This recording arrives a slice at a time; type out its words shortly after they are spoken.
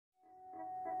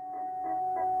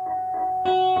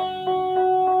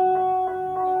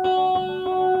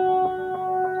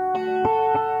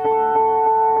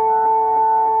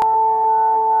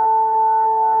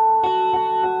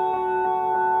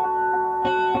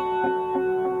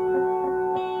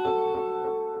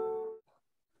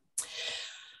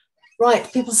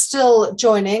Right, people still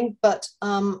joining, but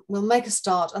we'll make a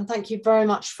start. And thank you very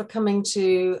much for coming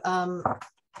to,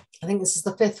 I think this is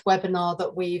the 5th webinar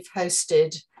that we've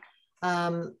hosted.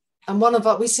 And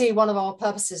we see one of our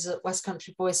purposes at West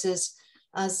Country Voices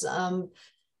as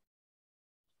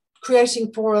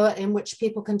creating fora in which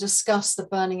people can discuss the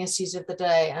burning issues of the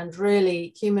day. And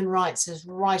really, human rights is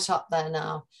right up there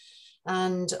now.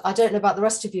 And I don't know about the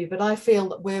rest of you, but I feel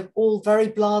that we're all very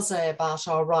blasé about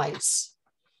our rights.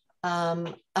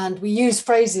 And we use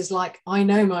phrases like, I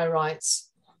know my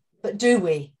rights, but do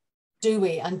we? Do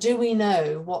we? And do we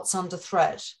know what's under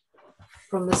threat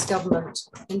from this government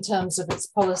in terms of its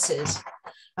policies?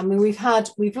 I mean,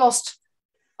 we've lost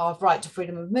our right to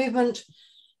freedom of movement,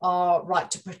 our right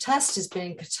to protest is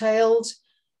being curtailed.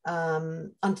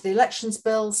 Under the elections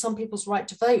bill, some people's right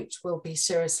to vote will be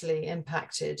seriously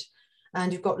impacted.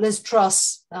 And you've got Liz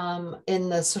Truss in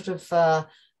the sort of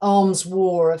arms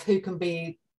war of who can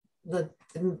be the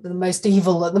most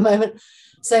evil at the moment,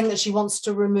 saying that she wants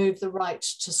to remove the right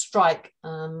to strike,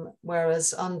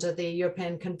 whereas under the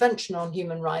European Convention on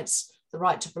Human Rights, the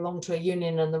right to belong to a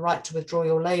union and the right to withdraw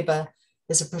your labour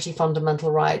is a pretty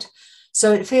fundamental right.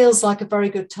 So it feels like a very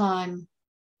good time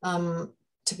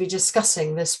to be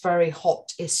discussing this very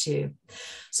hot issue.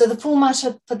 So the format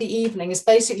for the evening is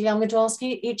basically, I'm going to ask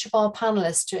each of our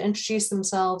panellists to introduce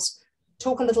themselves,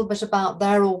 talk a little bit about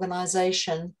their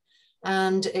organisation,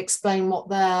 and explain what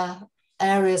their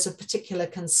areas of particular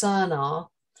concern are.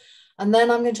 And then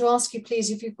I'm going to ask you,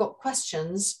 please, if you've got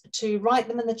questions, to write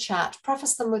them in the chat,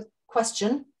 preface them with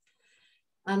question,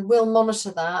 and we'll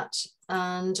monitor that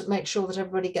and make sure that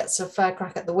everybody gets a fair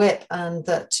crack at the whip and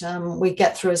that we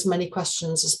get through as many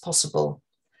questions as possible.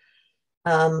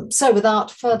 So without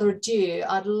further ado,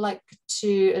 I'd like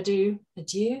to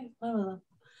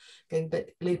going a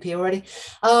bit loopy already.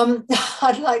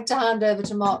 I'd like to hand over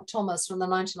to Mark Thomas from the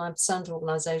 99%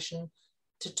 organisation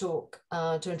to talk,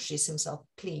 to introduce himself.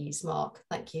 Please, Mark,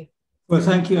 thank you. Well,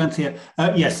 thank you, Anthea.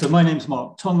 Yes, so my name's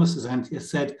Mark Thomas, as Anthea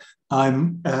said.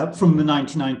 I'm from the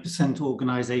 99%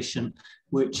 organisation,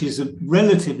 which is a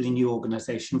relatively new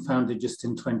organisation founded just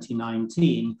in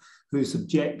 2019, whose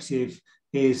objective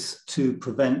is to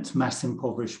prevent mass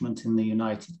impoverishment in the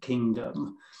United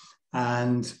Kingdom.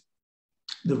 And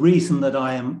the reason that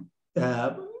I am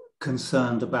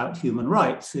concerned about human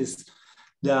rights is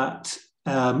that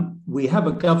we have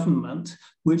a government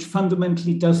which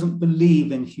fundamentally doesn't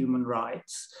believe in human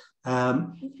rights.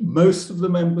 Most of the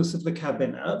members of the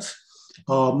cabinet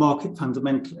are market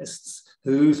fundamentalists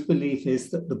whose belief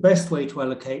is that the best way to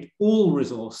allocate all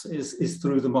resources is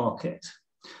through the market.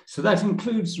 So that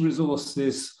includes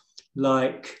resources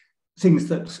like things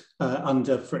that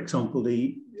under, for example,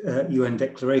 the UN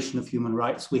Declaration of Human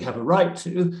Rights, we have a right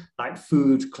to, like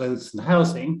food, clothes, and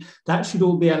housing. That should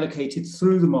all be allocated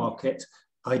through the market,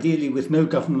 ideally with no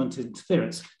government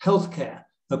interference. Healthcare,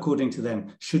 according to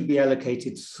them, should be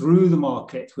allocated through the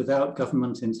market without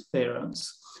government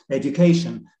interference.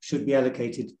 Education should be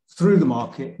allocated through the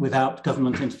market without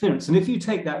government interference. And if you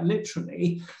take that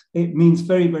literally, it means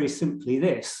very, very simply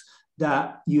this: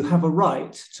 that you have a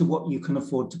right to what you can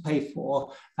afford to pay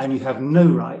for, and you have no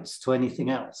rights to anything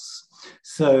else.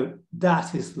 So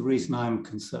that is the reason I'm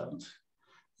concerned.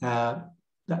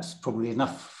 That's probably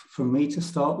enough from me to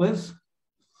start with.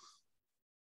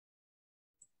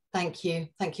 Thank you.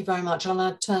 Thank you very much. I'll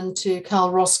now turn to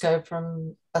Carl Roscow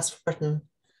from Best for Britain.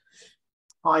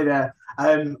 Hi there.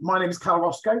 My name is Carl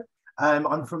Roscow.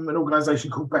 I'm from an organisation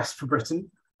called Best for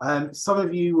Britain. Some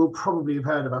of you will probably have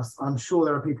heard of us. I'm sure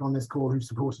there are people on this call who've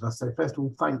supported us. So first of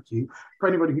all, thank you. For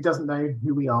anybody who doesn't know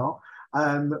who we are,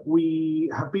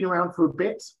 we have been around for a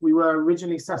bit. We were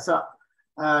originally set up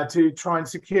to try and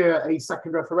secure a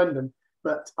second referendum.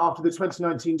 But after the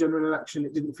 2019 general election,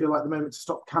 it didn't feel like the moment to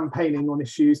stop campaigning on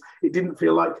issues. It didn't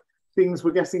feel like things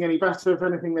were getting any better. If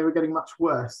anything, they were getting much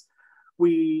worse.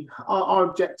 Our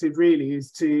objective really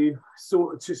is to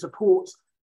support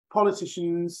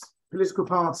politicians, political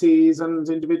parties and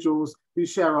individuals who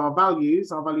share our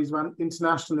values around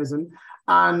internationalism.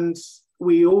 And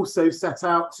we also set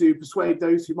out to persuade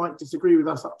those who might disagree with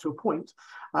us up to a point.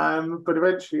 But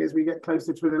eventually, as we get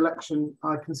closer to an election,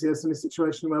 I can see us in a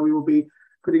situation where we will be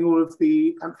putting all of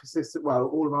the emphasis, well,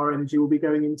 all of our energy will be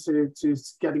going into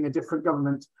getting a different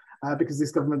government because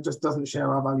this government just doesn't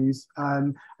share our values.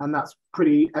 And that's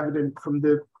pretty evident from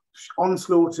the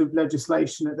onslaught of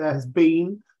legislation that there has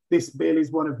been. This bill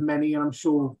is one of many, and I'm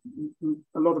sure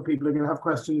a lot of people are going to have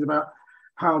questions about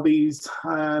how these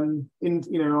are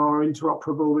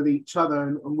interoperable with each other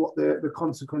and what the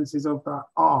consequences of that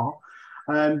are.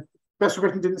 Best for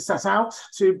Britain didn't set out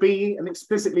to be an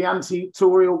explicitly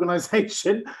anti-Tory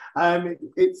organisation.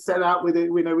 It set out with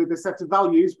with a set of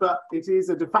values, but it is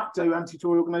a de facto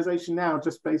anti-Tory organisation now,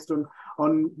 just based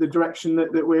on the direction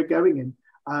that we're going in.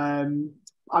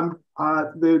 Some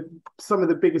of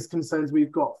the biggest concerns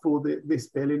we've got for this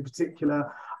bill in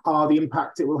particular are the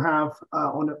impact it will have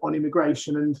on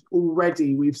immigration, and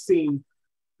already we've seen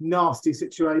nasty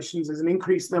situations. There's an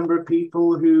increased number of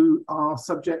people who are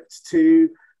subject to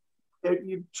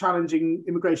challenging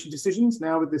immigration decisions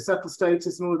now with the settled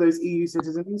status and all of those EU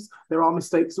citizens. There are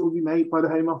mistakes that will be made by the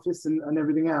Home Office and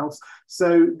everything else.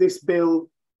 So this bill,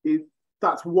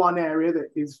 that's one area that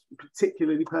is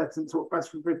particularly pertinent to what Best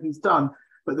for Britain's done,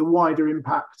 but the wider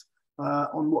impact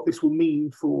on what this will mean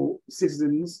for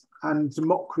citizens and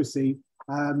democracy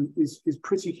is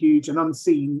pretty huge and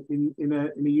unseen in a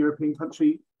European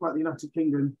country like the United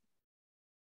Kingdom.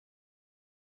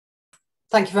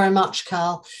 Thank you very much,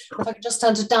 Carl. If I could just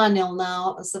turn to Daniel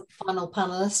now as the final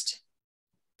panellist.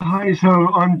 Hi,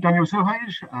 so I'm Daniel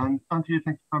Sohege, and Anthea,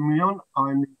 thank you for having me on.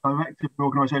 I'm the director of an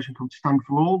organisation called Stand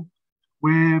for All.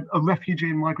 We're a refugee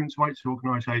and migrants' rights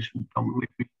organisation. We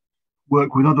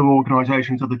work with other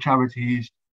organisations, other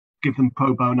charities, give them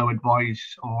pro bono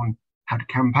advice on how to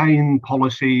campaign,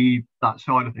 policy, that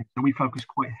side of things. So we focus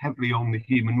quite heavily on the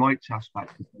human rights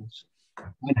aspect of this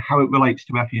and how it relates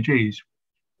to refugees.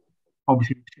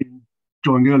 Obviously, we've seen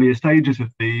during earlier stages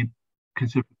of the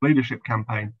Conservative leadership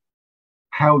campaign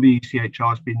how the ECHR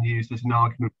has been used as an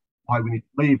argument why we need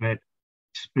to leave it,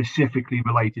 specifically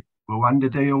related to the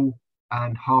Rwanda deal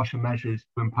and harsher measures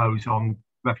to impose on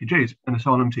refugees and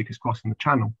asylum seekers crossing the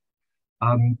channel.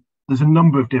 There's a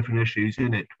number of different issues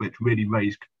in it which really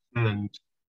raise concerns.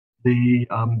 The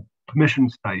permission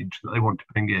stage that they want to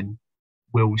bring in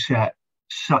will set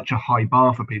such a high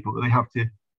bar for people that they have to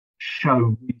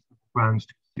show grounds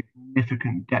to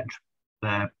significant detriment to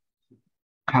their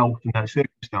health and their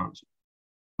circumstances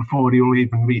before they will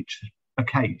even reach a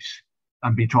case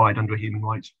and be tried under human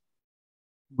rights.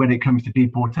 When it comes to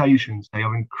deportations, they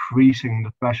are increasing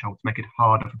the threshold to make it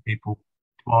harder for people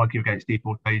to argue against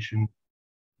deportation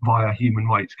via human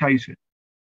rights cases.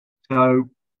 So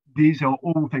these are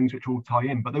all things which all tie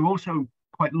in, but they're also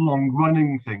quite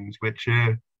long-running things, which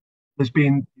there's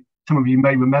been, some of you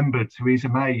may remember Theresa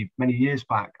May many years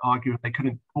back arguing they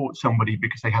couldn't deport somebody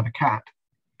because they had a cat.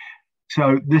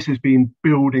 So this has been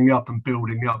building up and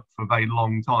building up for a very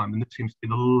long time, and this seems to be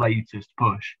the latest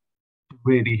push to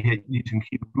really hit using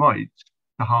human rights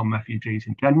to harm refugees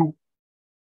in general.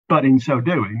 But in so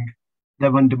doing,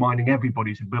 they're undermining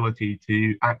everybody's ability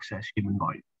to access human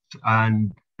rights.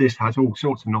 And this has all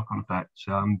sorts of knock-on effects.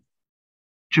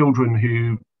 Children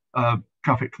who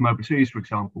trafficked from overseas, for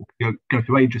example, go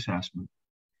through age assessment.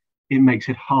 It makes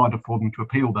it harder for them to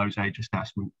appeal those age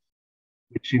assessments,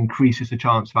 which increases the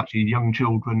chance of actually young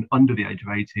children under the age of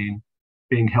 18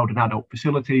 being held in adult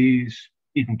facilities,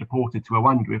 even deported to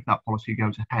Rwanda if that policy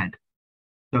goes ahead.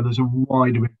 So there's a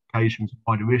wider implications,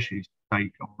 wider issues to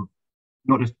take of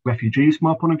not just refugees from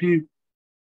our point of view,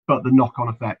 but the knock-on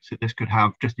effects that this could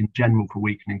have just in general for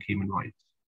weakening human rights.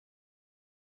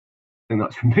 I think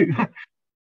that's from me.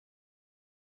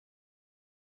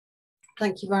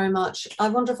 Thank you very much. I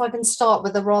wonder if I can start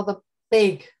with a rather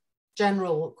big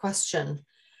general question.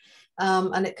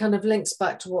 And it kind of links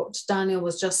back to what Daniel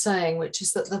was just saying, which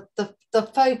is that the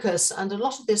focus and a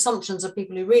lot of the assumptions of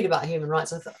people who read about human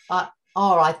rights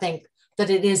are, I think,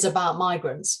 that it is about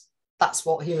migrants. That's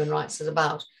what human rights is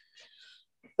about.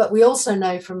 But we also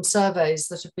know from surveys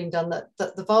that have been done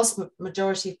that the vast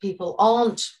majority of people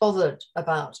aren't bothered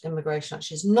about immigration.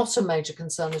 Actually, it's not a major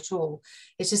concern at all.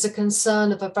 It is a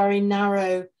concern of a very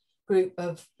narrow group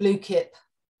of blue kip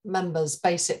members,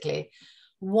 basically.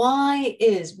 Why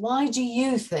do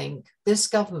you think this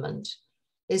government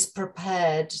is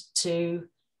prepared to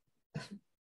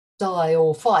die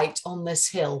or fight on this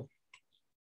hill?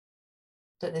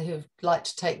 Don't know who'd like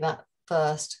to take that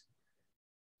first.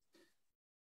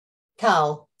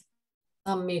 Cal,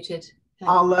 unmuted.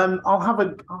 I'll have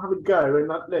a go, and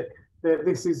look,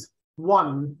 this is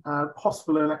one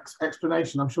possible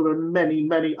explanation. I'm sure there are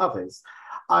many others.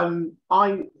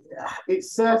 It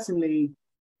certainly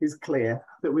is clear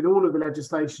that with all of the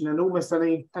legislation and almost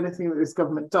anything that this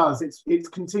government does, it's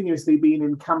continuously been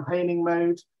in campaigning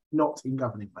mode, not in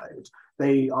governing mode.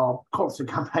 They are constant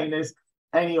campaigners.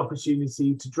 Any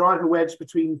opportunity to drive a wedge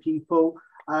between people,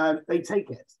 they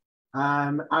take it.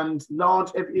 And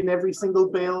in every single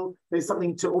bill, there's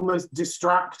something to almost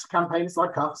distract campaigners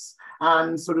like us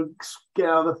and sort of get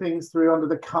other things through under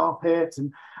the carpet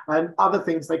and other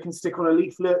things they can stick on a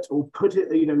leaflet or put it,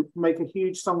 make a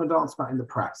huge song and dance about in the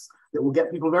press. that will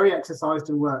get people very exercised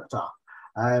and worked up.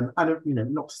 And you know,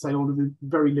 not to say all of the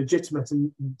very legitimate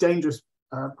and dangerous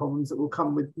problems that will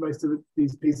come with most of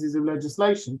these pieces of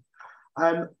legislation.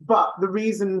 But the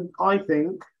reason I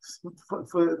think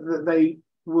that they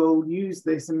will use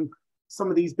this, and some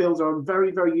of these bills are a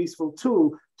very, very useful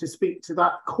tool to speak to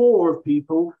that core of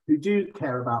people who do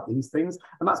care about these things,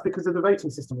 and that's because of the voting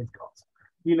system we've got.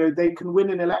 You know, they can win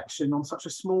an election on such a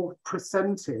small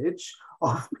percentage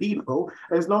of people,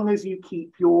 as long as you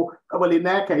keep your, well, in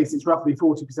their case, it's roughly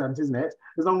 40%, isn't it?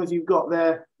 As long as you've got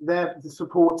their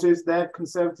supporters, their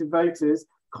Conservative voters,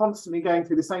 constantly going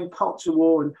through the same culture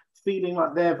war and feeling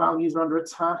like their values are under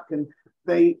attack, and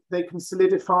they can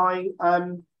solidify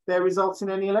their results in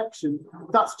any election.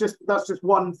 That's just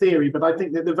one theory, but I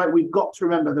think that we've got to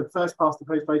remember the first past the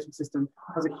post voting system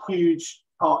has a huge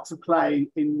part to play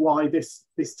in why this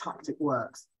tactic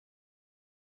works.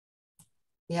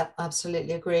 Yeah,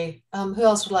 absolutely agree. Who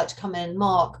else would like to come in?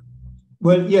 Mark?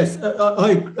 Well, yes,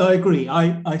 I agree.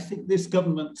 I think this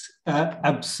government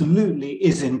absolutely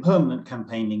is in permanent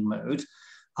campaigning mode.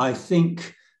 I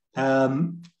think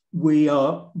we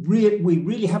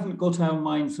really haven't got our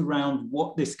minds around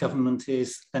what this government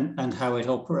is and how it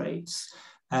operates.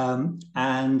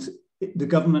 And the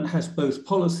government has both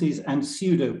policies and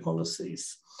pseudo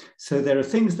policies. So there are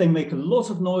things they make a lot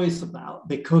of noise about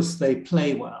because they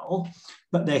play well,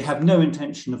 but they have no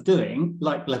intention of doing,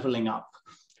 like levelling up.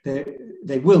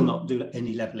 They will not do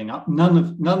any levelling up. None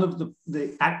of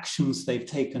the actions they've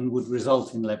taken would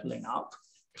result in levelling up,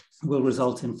 will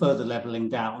result in further levelling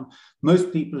down.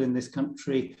 Most people in this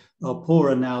country are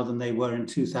poorer now than they were in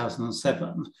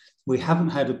 2007. We haven't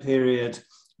had a period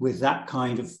with that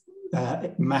kind of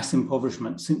mass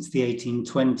impoverishment since the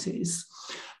 1820s.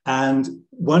 And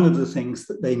one of the things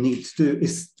that they need to do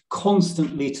is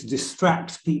constantly to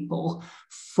distract people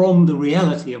from the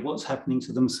reality of what's happening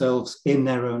to themselves in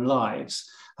their own lives.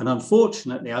 And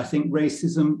unfortunately, I think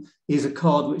racism is a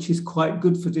card which is quite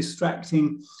good for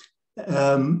distracting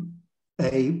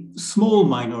a small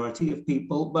minority of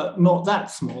people, but not that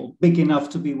small, big enough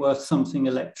to be worth something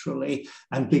electorally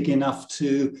and big enough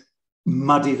to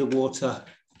muddy the water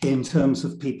in terms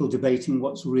of people debating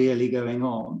what's really going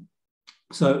on.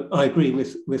 So I agree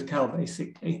with Cal,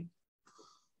 basically.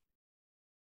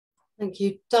 Thank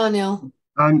you. Daniel?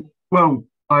 Well,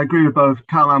 I agree with both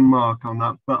Cal and Mark on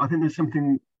that, but I think there's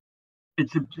something, I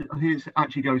think it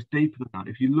actually goes deeper than that.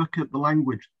 If you look at the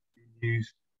language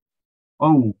used,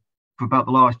 for about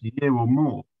the last year or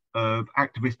more, of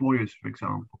activist lawyers, for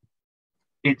example,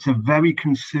 it's a very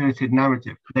concerted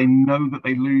narrative. They know that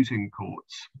they lose in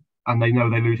courts, and they know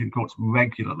they lose in courts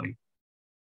regularly.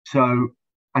 So,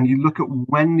 and you look at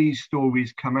when these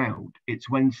stories come out, it's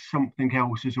when something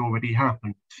else has already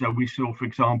happened. So we saw, for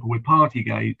example, with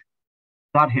Partygate,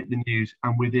 that hit the news,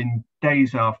 and within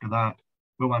days after that,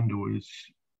 Rwanda was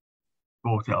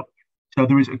brought up. So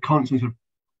there is a constant of,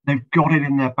 they've got it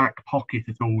in their back pocket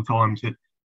at all times that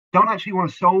don't actually want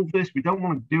to solve this. We don't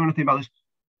want to do anything about this,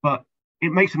 but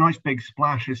it makes a nice big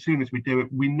splash as soon as we do it.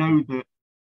 We know that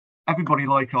everybody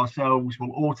like ourselves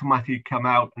will automatically come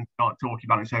out and start talking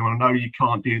about it and saying, well, no, you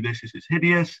can't do this is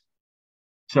hideous.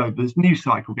 So this news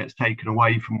cycle gets taken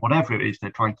away from whatever it is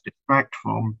they're trying to distract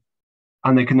from,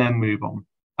 and they can then move on.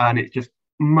 And it's just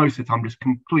most of the time just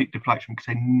complete deflection because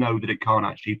they know that it can't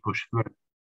actually push through.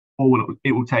 All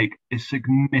it will take a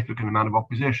significant amount of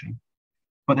opposition.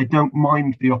 But they don't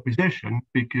mind the opposition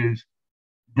because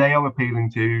they are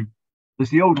appealing to, there's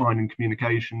the old line in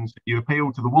communications, you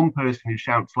appeal to the one person who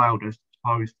shouts loudest as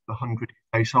opposed to the 100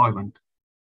 who stay silent.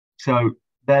 So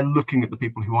they're looking at the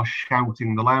people who are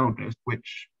shouting the loudest,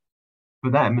 which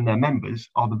for them and their members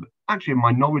are actually a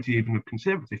minority even of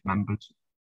Conservative members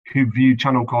who view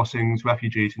channel crossings,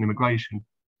 refugees and immigration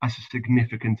as a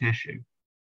significant issue.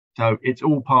 So it's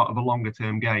all part of a longer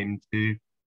term game to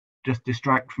just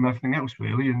distract from everything else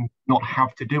really and not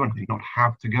have to do anything, not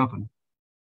have to govern.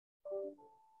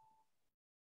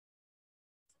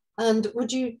 And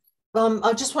would you,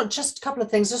 I just a couple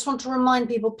of things. Just want to remind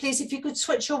people, please, if you could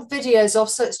switch your videos off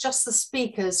so it's just the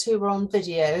speakers who are on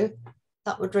video,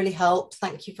 that would really help.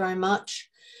 Thank you very much.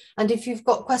 And if you've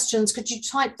got questions, could you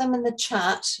type them in the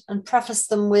chat and preface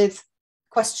them with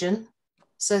question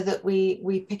so that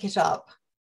we pick it up?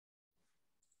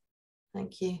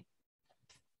 Thank you.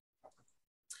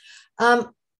 I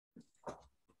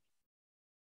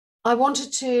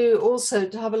wanted to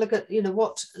also have a look at,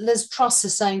 what Liz Truss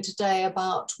is saying today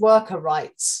about worker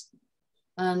rights,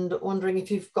 and wondering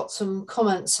if you've got some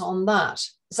comments on that.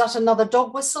 Is that another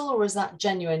dog whistle or is that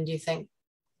genuine, do you think?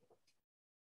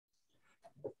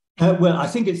 Well, I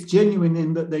think it's genuine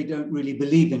in that they don't really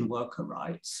believe in worker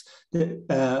rights.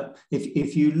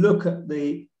 If you look at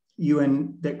the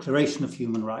UN Declaration of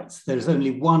Human Rights, there's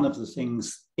only one of the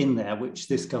things in there which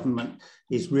this government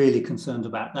is really concerned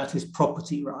about. That is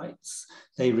property rights.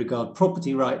 They regard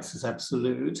property rights as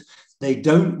absolute. They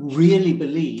don't really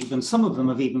believe, and some of them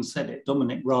have even said it.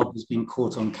 Dominic Raab has been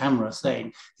caught on camera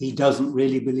saying he doesn't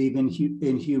really believe in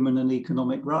human and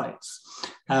economic rights.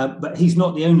 But he's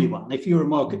not the only one. If you're a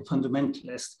market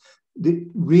fundamentalist,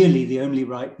 really the only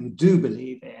right you do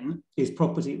believe in is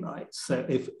property rights. So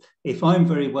if I'm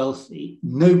very wealthy,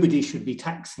 nobody should be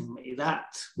taxing me.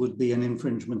 That would be an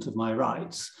infringement of my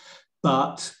rights.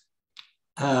 But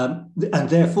and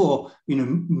therefore,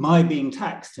 my being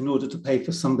taxed in order to pay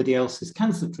for somebody else's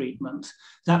cancer treatment,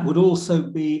 that would also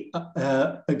be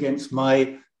against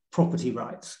my property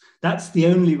rights. That's the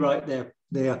only right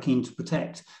they are keen to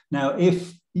protect. Now,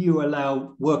 if you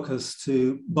allow workers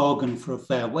to bargain for a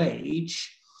fair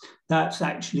wage, that's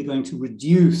actually going to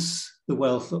reduce the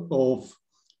wealth of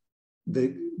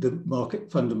the market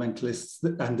fundamentalists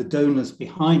and the donors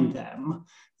behind them,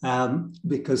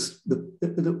 because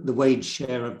the wage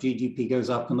share of GDP goes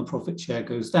up and the profit share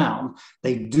goes down.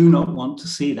 They do not want to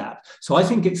see that. So I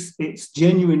think it's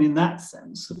genuine in that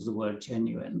sense of the word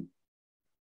genuine.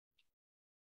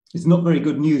 It's not very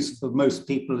good news for most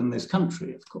people in this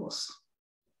country, of course.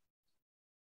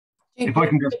 If I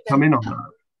can just come in on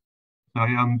that, so,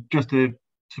 just to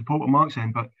support what Mark's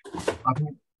saying, but I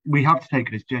think we have to take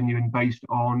it as genuine based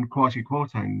on Kwasi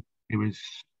Kwarteng, it was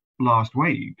last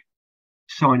week,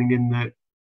 signing in that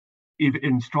if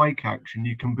in strike action,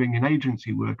 you can bring in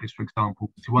agency workers, for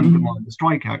example, to undermine the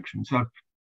strike action. So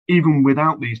even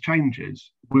without these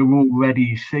changes, we're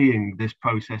already seeing this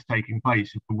process taking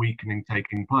place, the weakening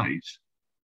taking place.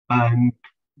 And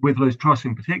with Liz Truss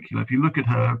in particular, if you look at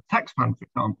her tax plan, for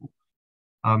example,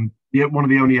 one of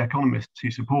the only economists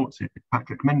who supports it is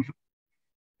Patrick Menford,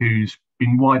 who's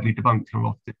been widely debunked in a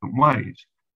lot of different ways.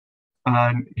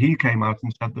 And he came out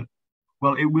and said that,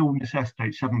 well, it will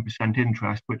necessitate 7%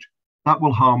 interest, which that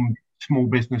will harm small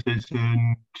businesses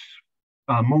and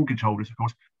mortgage holders, of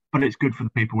course, but it's good for the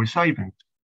people with savings.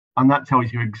 And that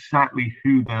tells you exactly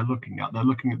who they're looking at. They're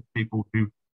looking at the people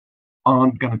who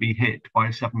aren't going to be hit by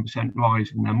a 7%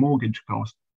 rise in their mortgage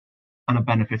cost and are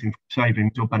benefiting from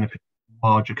savings or benefiting from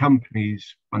larger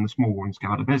companies when the small ones go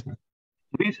out of business.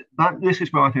 So this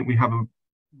is where I think we have to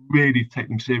really take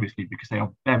them seriously, because they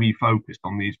are very focused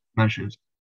on these measures,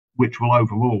 which will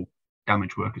overall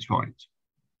damage workers' rights.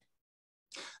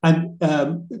 And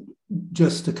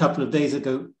just a couple of days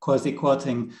ago, Kwasi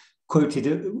Kwarteng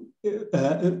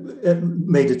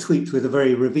made a tweet with a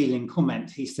very revealing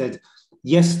comment. He said,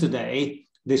 yesterday,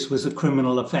 this was a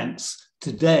criminal offence.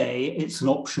 Today, it's an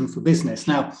option for business.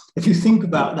 Now, if you think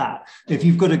about that, if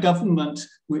you've got a government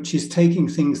which is taking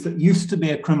things that used to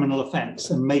be a criminal offence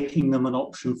and making them an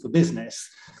option for business,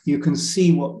 you can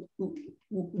see what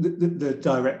the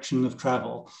direction of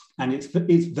travel. And it's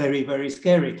very, very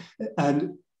scary.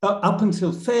 And up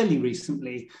until fairly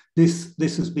recently, this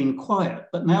has been quiet,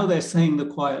 but now they're saying the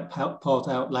quiet part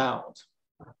out loud.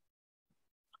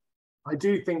 I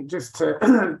do think, just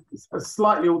to a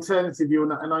slightly alternative view on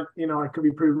that, and I could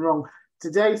be proven wrong.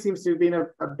 Today seems to have been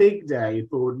a big day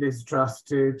for Liz Truss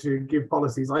to give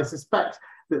policies. I suspect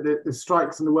that the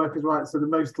strikes and the workers' rights are the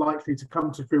most likely to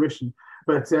come to fruition.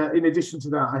 But in addition to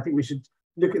that, I think we should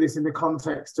look at this in the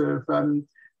context of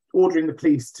ordering the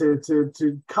police to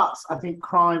cut, I think,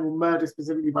 crime or murder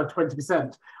specifically by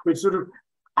 20%, which sort of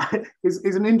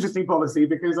is an interesting policy,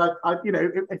 because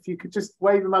if you could just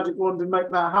wave a magic wand and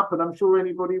make that happen, I'm sure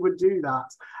anybody would do that.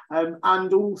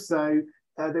 And also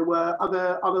there were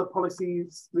other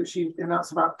policies that she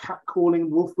announced about catcalling,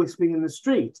 wolf whistling in the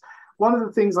street. One of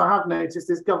the things I have noticed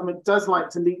is government does like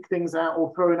to leak things out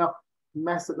or throw enough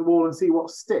mess at the wall and see what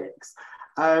sticks.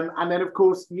 And then, of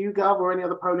course, YouGov or any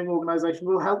other polling organisation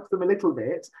will help them a little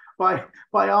bit by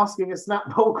asking a snap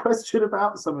poll question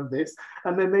about some of this,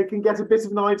 and then they can get a bit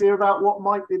of an idea about what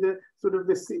might be the sort of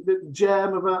the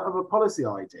germ of a policy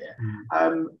idea.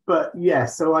 But yeah,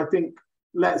 so I think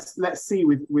let's see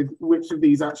with which of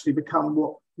these actually become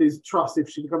what Liz Truss, if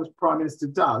she becomes Prime Minister,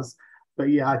 does. But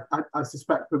yeah, I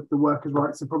suspect that the workers'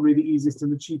 rights are probably the easiest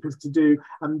and the cheapest to do,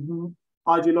 and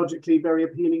ideologically very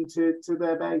appealing to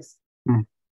their base.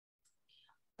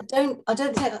 I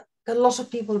don't think a lot of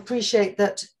people appreciate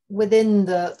that within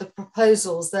the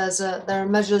proposals there are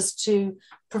measures to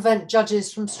prevent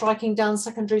judges from striking down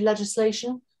secondary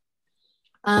legislation.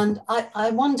 And I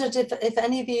wondered if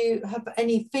any of you have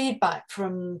any feedback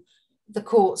from the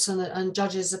courts and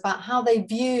judges about how they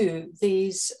view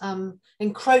these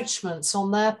encroachments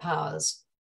on their powers.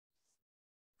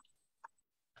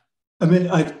 I mean,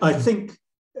 I think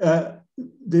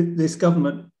this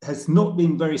government has not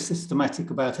been very systematic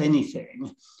about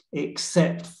anything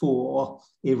except for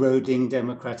eroding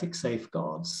democratic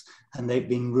safeguards. And they've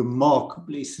been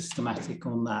remarkably systematic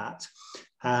on that.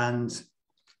 And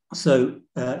so,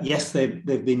 yes, they've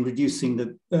been reducing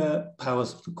the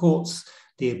powers of the courts.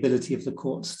 The ability of the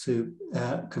courts to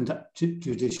conduct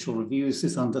judicial reviews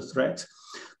is under threat.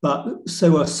 But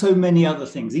so are so many other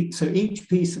things. So each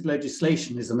piece of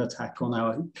legislation is an attack on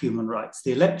our human rights.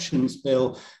 The elections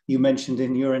bill you mentioned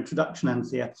in your introduction,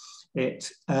 Anthea,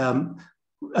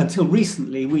 until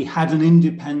recently, we had an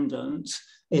independent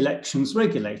elections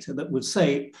regulator that would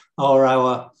say, are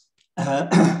our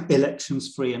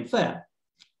elections free and fair?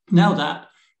 Now that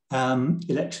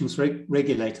elections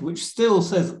regulator, which still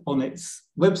says on its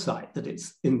website that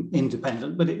it's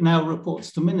independent, but it now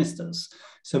reports to ministers.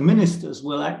 So ministers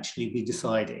will actually be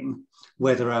deciding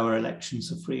whether our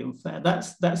elections are free and fair.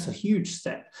 That's a huge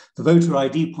step. The voter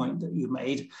ID point that you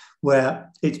made, where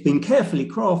it's been carefully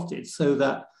crafted so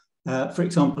that, for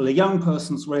example, a young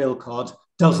person's rail card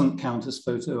doesn't count as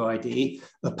photo ID,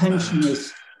 a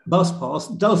pensioner's bus pass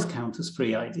does count as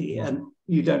free ID, and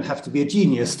you don't have to be a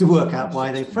genius to work out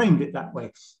why they framed it that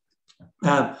way.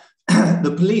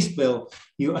 The police bill,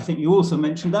 I think you also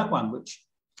mentioned that one, which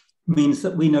means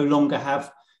that we no longer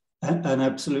have an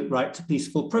absolute right to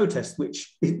peaceful protest,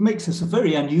 which it makes us a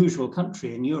very unusual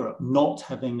country in Europe, not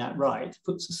having that right. It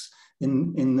puts us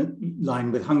in the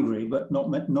line with Hungary, but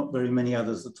not very many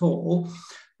others at all.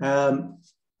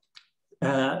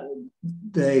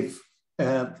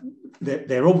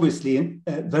 They're obviously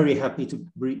very happy to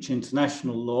breach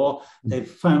international law. They've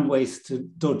found ways to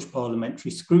dodge parliamentary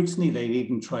scrutiny. They've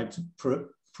even tried to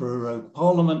prorogue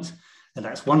Parliament. And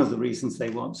that's one of the reasons they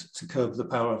want to curb the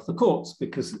power of the courts,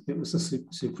 because it was the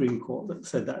Supreme Court that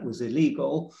said that was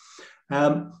illegal.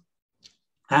 The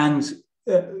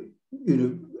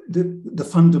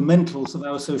fundamentals of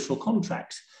our social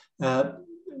contract after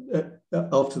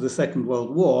the Second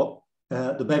World War,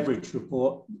 the Beveridge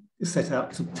Report set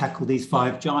out to tackle these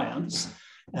 5 giants,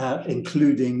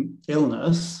 including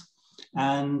illness.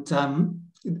 And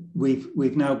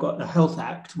we've now got a Health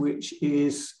Act, which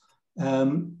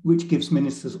gives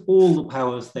ministers all the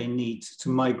powers they need to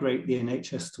migrate the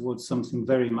NHS towards something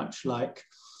very much like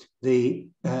the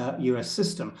US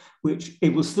system, which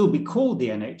it will still be called the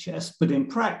NHS, but in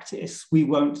practice, we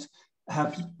won't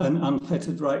have an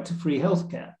unfettered right to free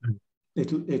healthcare.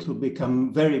 It'll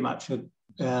become very much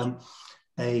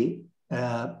a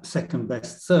second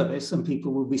best service, and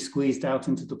people will be squeezed out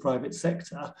into the private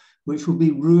sector, which will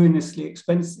be ruinously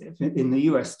expensive. In the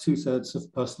US, 2/3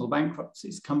 of personal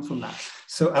bankruptcies come from that.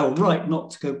 So our right not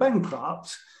to go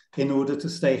bankrupt in order to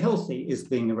stay healthy is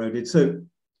being eroded. So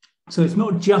it's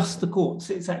not just the courts,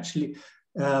 it's actually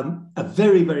a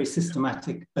very, very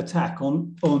systematic attack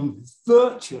on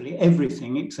virtually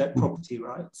everything except property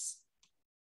rights.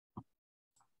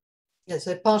 Yeah,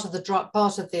 so part of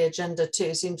the agenda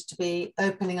too seems to be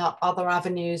opening up other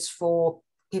avenues for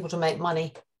people to make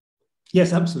money.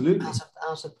 Yes, absolutely.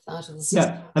 Out of the system.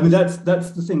 Yeah, I mean that's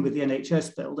the thing with the NHS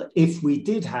bill, that if we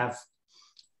did have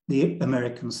the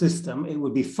American system, it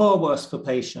would be far worse for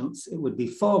patients, it would be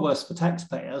far worse for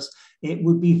taxpayers, it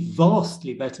would be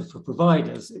vastly better for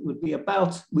providers. It would be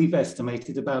about, we've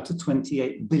estimated, about a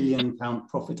 £28 billion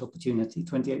profit opportunity,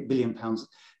 £28 billion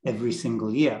every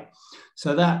single year.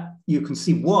 So that you can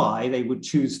see why they would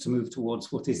choose to move towards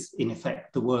what is in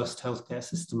effect the worst healthcare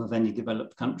system of any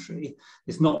developed country.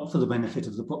 It's not for the benefit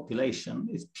of the population,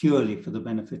 it's purely for the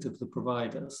benefit of the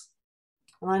providers.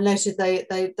 And I noted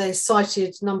they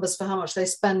cited numbers for how much they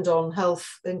spend on health,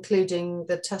 including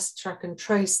the test, track and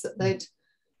trace, that they'd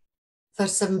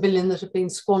 37 billion that have been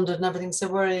squandered and everything. So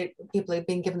people have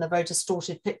been given a very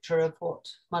distorted picture of what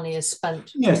money is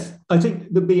spent. Yes, I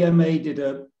think the BMA did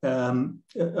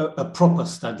a proper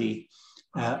study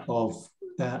of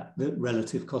the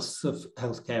relative costs of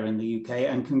healthcare in the UK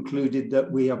and concluded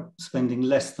that we are spending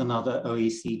less than other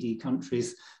OECD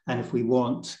countries. And if we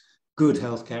want good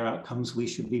healthcare outcomes, we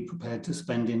should be prepared to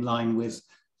spend in line with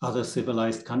other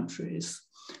civilized countries.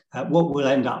 What will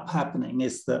end up happening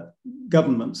is that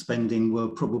government spending will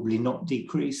probably not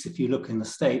decrease. If you look in the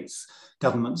States,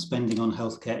 government spending on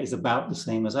healthcare is about the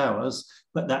same as ours,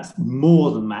 but that's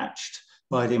more than matched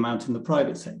by the amount in the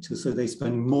private sector. So they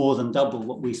spend more than double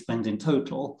what we spend in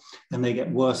total, and they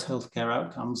get worse healthcare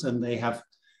outcomes, and they have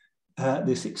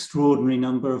this extraordinary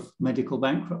number of medical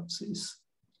bankruptcies.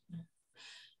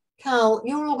 Cal,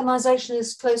 your organisation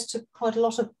is close to quite a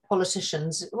lot of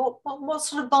politicians. What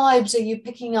sort of vibes are you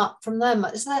picking up from them?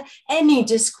 Is there any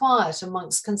disquiet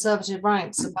amongst Conservative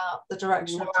ranks about the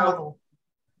direction of travel?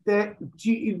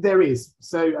 There is.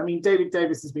 So, I mean, David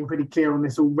Davis has been pretty clear on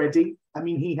this already. I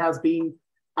mean, he has been,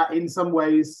 in some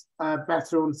ways,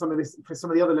 better on some of this, for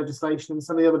some of the other legislation and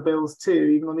some of the other bills too,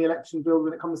 even on the election bill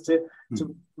when it comes to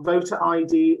voter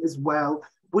ID as well.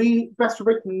 We, Best for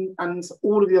Britain and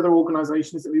all of the other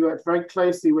organisations that we worked very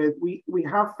closely with, we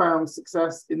have found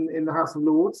success in the House of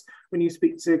Lords. When you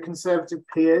speak to Conservative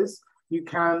peers, you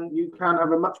can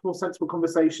have a much more sensible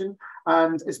conversation,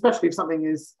 and especially if something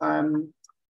is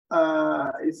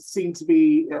seen to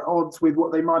be at odds with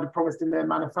what they might have promised in their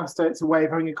manifesto. It's a way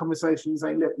of having a conversation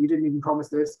saying, look, you didn't even promise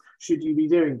this, should you be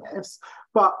doing this?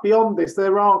 But beyond this,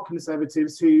 there are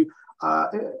Conservatives who,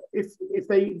 if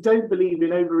they don't believe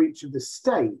in overreach of the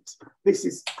state, this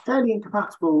is fairly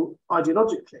incompatible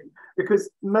ideologically, because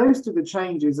most of the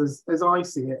changes, as I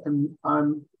see it, and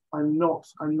I'm not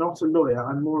a lawyer,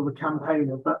 I'm more of a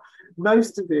campaigner, but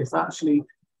most of this actually,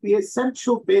 the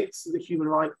essential bits of the human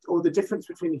rights, or the difference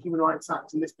between the Human Rights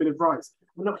Act and this Bill of Rights,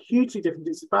 are not hugely different.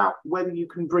 It's about whether you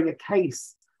can bring a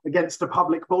case against a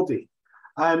public body.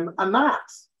 And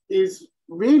that is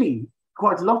really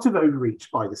quite a lot of overreach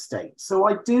by the state. So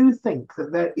I do think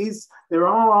that there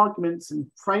are arguments, and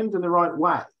framed in the right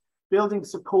way, building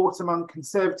support among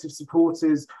Conservative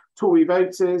supporters, Tory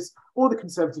voters, or the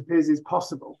Conservative peers is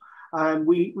possible.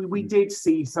 We did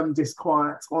see some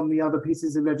disquiet on the other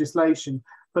pieces of legislation,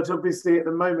 but obviously at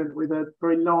the moment, with a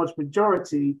very large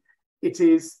majority,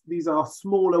 these are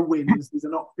smaller wins, these are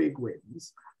not big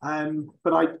wins.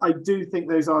 But I do think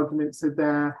those arguments are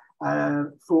there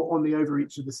on the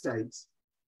overreach of the state.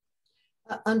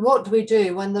 And what do we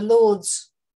do when the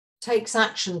Lords takes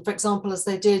action, for example, as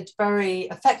they did very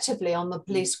effectively on the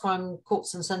Police Crime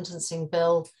Courts and Sentencing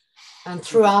Bill, and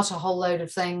threw out a whole load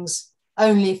of things,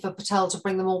 only for Patel to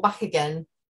bring them all back again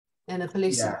in a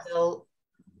policing bill?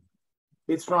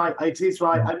 It's right. It is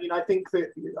right. I mean, I think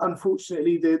that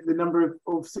unfortunately the number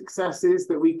of successes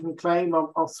that we can claim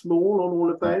are small on all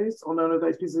of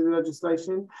those pieces of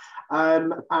legislation.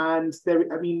 And there,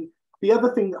 I mean, the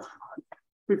other thing,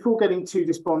 before getting too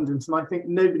despondent, and I think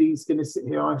nobody's going to sit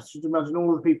here, I should imagine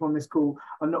all the people on this call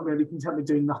are not going to be content with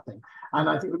doing nothing. And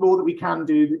I think the more that we can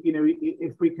do, you know,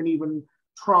 if we can even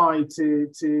try to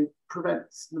prevent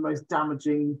the most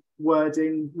damaging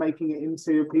wording making it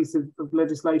into a piece of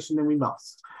legislation, then we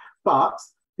must. But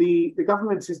the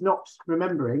government is not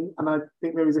remembering, and I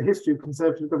think there is a history of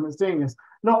Conservative governments doing this,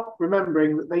 not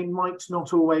remembering that they might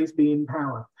not always be in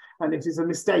power. And it is a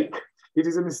mistake. It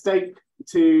is a mistake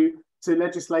to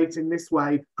legislate in this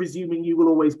way, presuming you will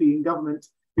always be in government,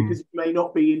 because you may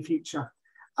not be in future.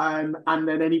 And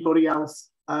then anybody else,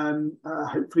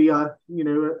 hopefully a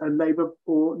Labour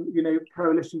or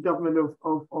coalition government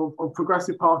of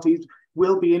progressive parties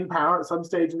will be in power at some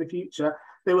stage in the future.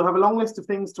 They will have a long list of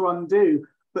things to undo,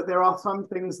 but there are some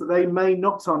things that they may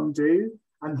not undo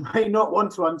and may not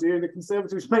want to undo, and the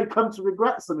Conservatives may come to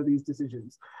regret some of these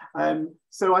decisions.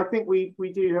 So I think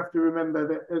we do have to remember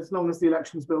that as long as the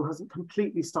Elections Bill hasn't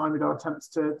completely stymied our attempts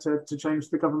to change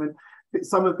the government, that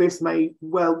some of this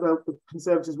the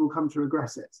Conservatives will come to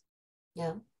regret it.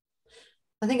 Yeah.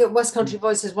 I think at West Country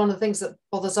Voices, one of the things that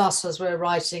bothers us as we're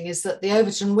writing is that the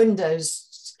Overton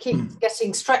windows keep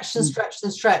getting stretched and stretched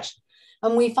and stretched.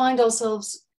 And we find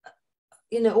ourselves,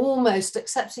 almost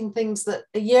accepting things that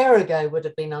a year ago would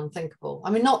have been unthinkable.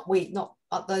 I mean, not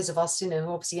those of us, who are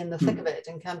obviously in the thick of it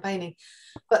and campaigning,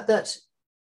 but that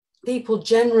people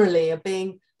generally are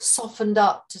being softened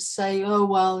up to say, oh,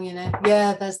 well,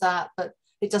 yeah, there's that, but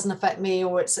it doesn't affect me,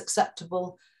 or it's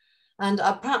acceptable. And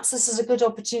perhaps this is a good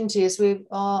opportunity, as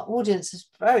our audience is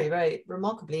very, very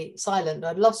remarkably silent.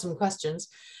 I'd love some questions,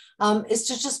 is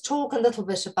to just talk a little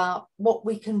bit about what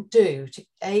we can do to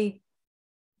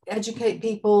educate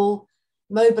people,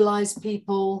 mobilize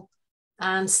people,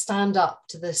 and stand up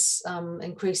to this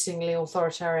increasingly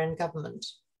authoritarian government.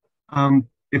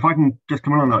 If I can just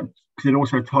come on that, because it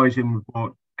also ties in with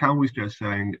what Cal was just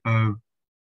saying.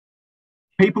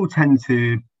 People tend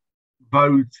to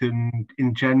vote and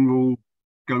in general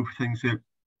go for things that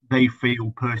they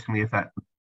feel personally affect them.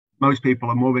 Most people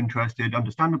are more interested,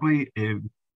 understandably,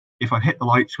 if I hit the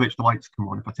light switch, the lights come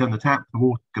on. If I turn the tap, the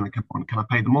water's going to come on. Can I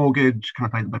pay the mortgage? Can I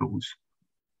pay the bills?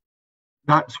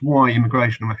 That's why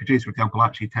immigration and refugees, for example,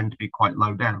 actually tend to be quite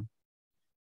low down.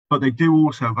 But they do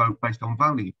also vote based on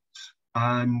values.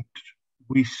 And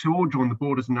we saw during the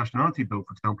Borders and Nationality Bill,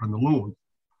 for example, in the Lords,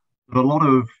 that a lot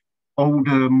of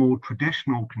older, more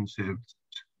traditional Conservatives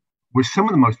were some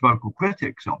of the most vocal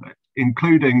critics of it,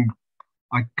 including,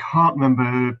 I can't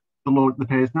remember the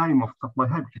peer's name off the top of my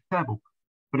head, which is terrible,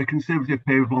 but a Conservative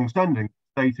peer of long standing,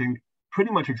 stating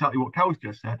pretty much exactly what Cal's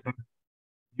just said.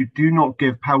 you do not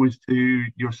give powers to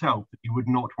yourself that you would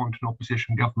not want an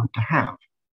opposition government to have.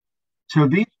 So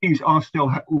these views are still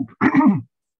held,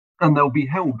 and they'll be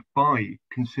held by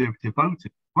Conservative voters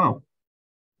as well.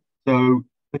 So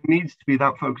there needs to be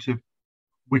that focus of,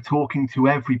 we're talking to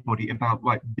everybody about,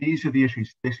 right, these are the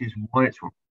issues, this is why it's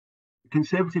wrong. The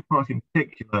Conservative Party in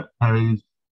particular has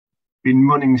been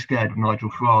running scared of Nigel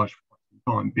Farage for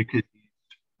some time because he's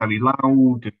very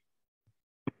loud and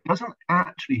doesn't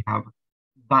actually have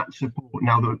that support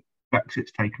now that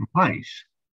Brexit's taken place.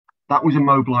 That was a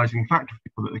mobilising factor for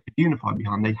people that they could unify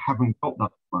behind. They haven't got that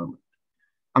at the moment.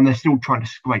 And they're still trying to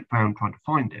scrape around, trying to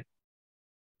find it.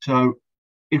 So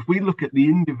if we look at the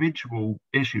individual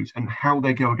issues and how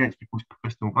they go against people's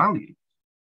personal values,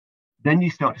 then you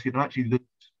start to see that actually there's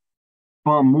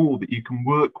far more that you can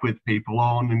work with people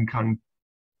on and kind of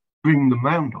bring them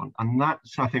round on. And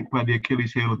that's, I think, where the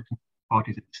Achilles heel of the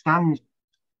parties stands.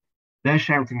 They're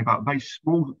shouting about a very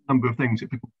small number of things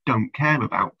that people don't care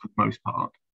about for the most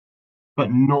part,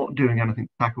 but not doing anything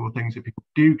to tackle the things that people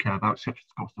do care about, such as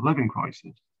the cost of living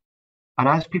crisis. And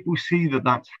as people see that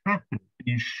that's happening,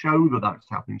 you show that that's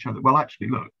happening, show that, well, actually,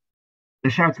 look,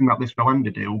 they're shouting about this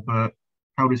Rwanda deal, but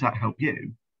how does that help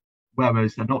you?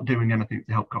 Whereas they're not doing anything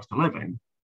to help cost of living.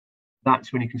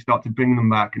 That's when you can start to bring them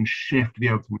back and shift the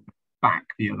argument back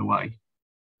the other way.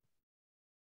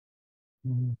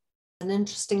 An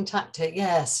interesting tactic,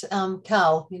 yes.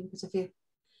 Cal, because of you.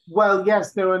 Well,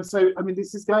 yes, no, and so, I mean,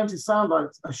 this is going to sound like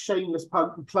a shameless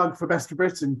plug for Best for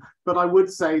Britain, but I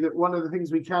would say that one of the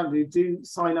things we can do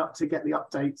sign up to get the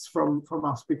updates from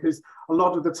us, because a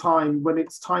lot of the time, when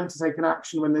it's time to take an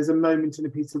action, when there's a moment in a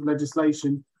piece of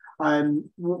legislation,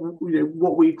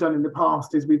 what we've done in the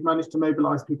past is we've managed to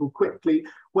mobilise people quickly,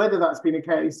 whether that's been a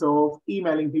case of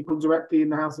emailing people directly in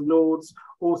the House of Lords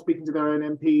or speaking to their own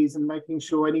MPs and making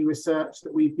sure any research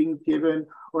that we've been given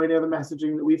or any other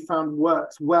messaging that we've found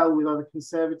works well with other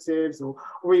Conservatives or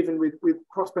even with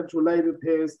crossbench Labour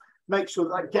peers, make sure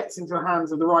that gets into the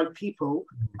hands of the right people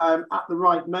at the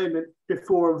right moment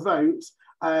before a vote.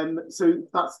 So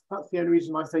that's the only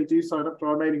reason I say do sign up to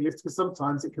our mailing list, because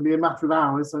sometimes it can be a matter of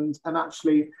hours, and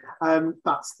actually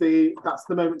that's the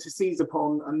moment to seize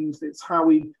upon, and it's how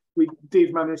we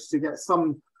did manage to get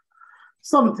some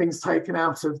things taken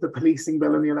out of the policing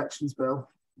bill and the elections bill.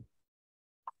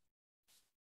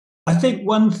 I think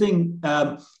one thing,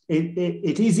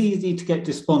 it is easy to get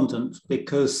despondent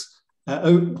because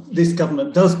this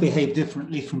government does behave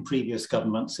differently from previous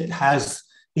governments. It has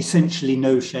essentially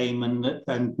no shame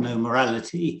and no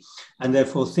morality, and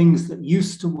therefore things that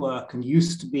used to work and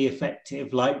used to be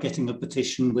effective, like getting a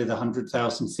petition with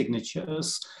 100,000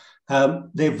 signatures,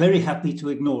 they're very happy to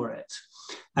ignore it.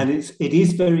 And it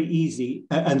is very easy,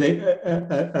 and they,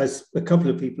 as a couple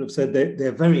of people have said,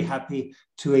 they're very happy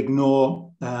to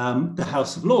ignore the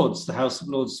House of Lords. The House of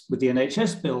Lords with the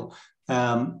NHS bill,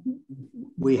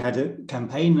 we had a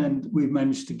campaign and we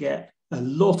managed to get a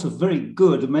lot of very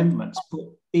good amendments put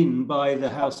in by the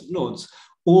House of Lords,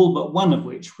 all but one of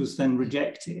which was then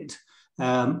rejected.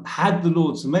 Had the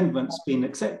Lords' amendments been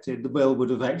accepted, the bill would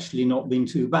have actually not been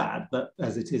too bad, but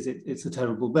as it is, it's a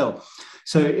terrible bill.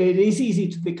 So it is easy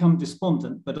to become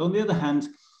despondent, but on the other hand,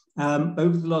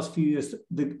 over the last few years,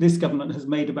 this government has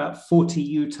made about 40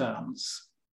 U-turns.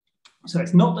 So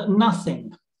it's not that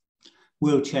nothing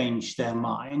will change their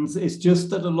minds, it's just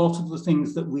that a lot of the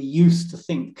things that we used to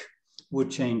think would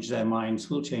change their minds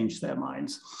will change their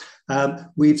minds.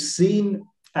 We've seen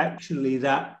actually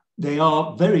that they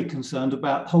are very concerned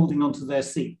about holding on to their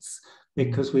seats,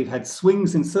 because we've had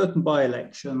swings in certain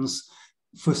by-elections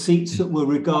for seats that were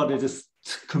regarded as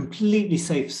completely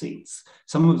safe seats.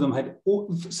 Some of them had,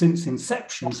 since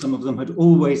inception, some of them had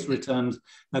always returned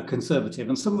a Conservative,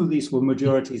 and some of these were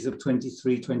majorities of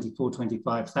 23, 24,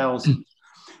 25,000.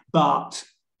 But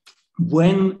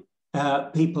when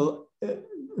people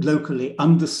locally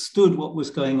understood what was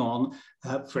going on,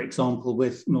 for example,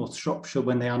 with North Shropshire,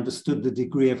 when they understood the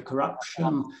degree of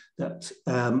corruption that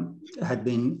had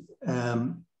been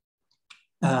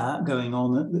going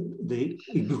on, the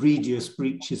egregious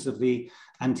breaches of the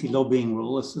anti-lobbying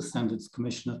rule, as the Standards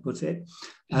Commissioner put it,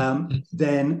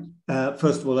 then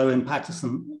first of all, Owen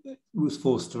Paterson was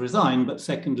forced to resign, but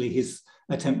secondly, his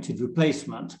attempted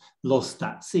replacement lost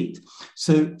that seat.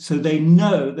 So they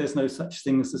know there's no such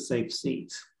thing as a safe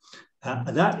seat.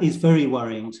 That is very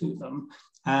worrying to them.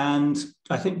 And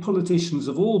I think politicians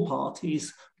of all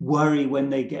parties worry when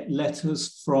they get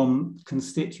letters from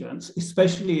constituents,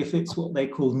 especially if it's what they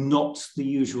call not the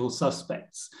usual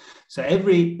suspects. So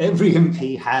every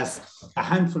MP has a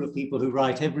handful of people who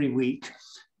write every week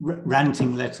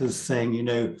ranting letters saying, you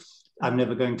know, I'm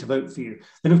never going to vote for you,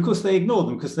 then of course they ignore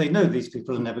them because they know these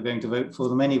people are never going to vote for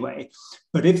them anyway.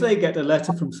 But if they get a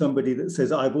letter from somebody that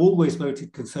says, I've always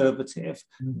voted Conservative,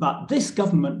 but this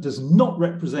government does not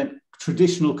represent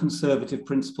traditional Conservative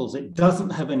principles, it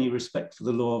doesn't have any respect for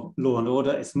the law and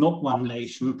order, it's not one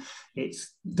nation, it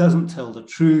doesn't tell the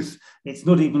truth, it's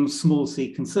not even small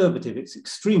c Conservative, it's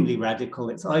extremely radical,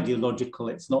 it's ideological,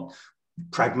 it's not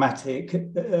pragmatic,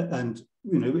 and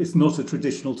it's not a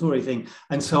traditional Tory thing,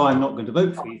 and so I'm not going to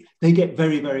vote for you. They get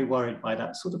very, very worried by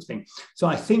that sort of thing. So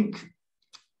I think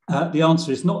the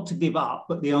answer is not to give up,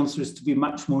 but the answer is to be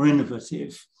much more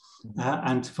innovative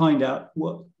and to find out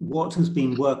what has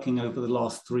been working over the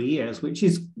last 3 years, which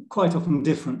is quite often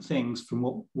different things from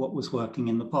what was working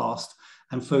in the past,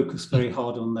 and focus very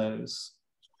hard on those.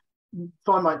 If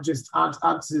I might just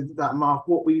add to that, Mark,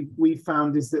 what we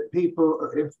found is that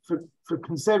people, for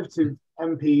Conservative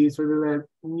MPs, whether they're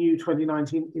new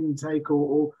 2019 intake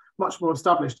or much more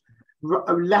established,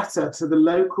 a letter to the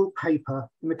local paper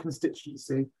in the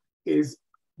constituency is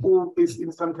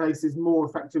in some cases more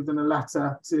effective than a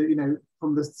letter to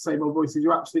from the same old voices.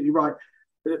 You're absolutely right.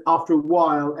 After a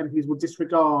while, MPs will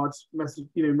disregard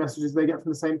messages they get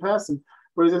from the same person.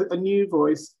 Whereas a new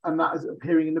voice, and that is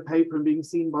appearing in the paper and being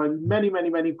seen by many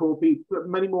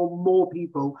more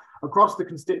people across the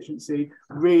constituency,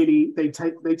 really they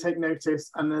take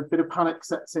notice, and a bit of panic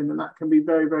sets in, and that can be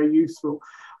very, very useful.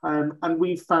 And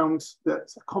we've found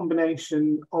that a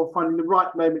combination of finding the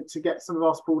right moment to get some of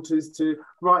our supporters to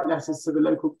write letters to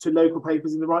local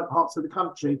papers in the right parts of the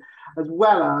country, as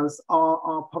well as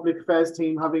our public affairs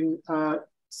team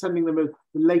sending them the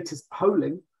latest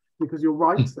polling. Because you're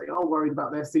right, they are worried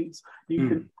about their seats. You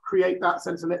can create that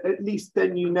sense, and at least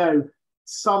then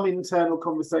some internal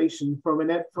conversation from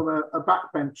a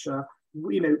backbencher,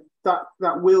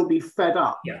 that will be fed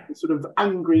up. Yeah. Sort of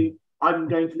angry, I'm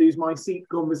going to lose my seat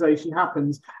conversation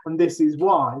happens, and this is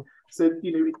why. So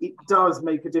it does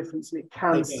make a difference, and it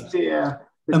can steer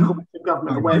the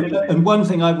government away. And one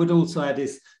thing I would also add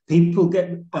is people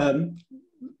get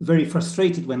very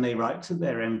frustrated when they write to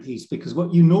their MPs, because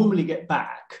what you normally get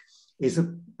back is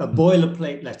a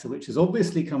boilerplate letter, which has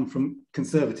obviously come from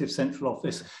Conservative Central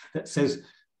Office, that says,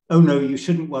 oh no, you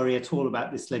shouldn't worry at all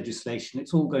about this legislation.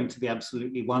 It's all going to be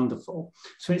absolutely wonderful.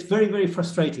 So it's very, very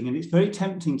frustrating, and it's very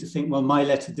tempting to think, well, my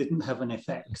letter didn't have an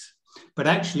effect. But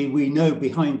actually, we know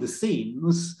behind the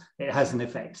scenes, it has an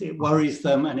effect. It worries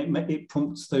them, and it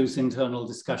prompts those internal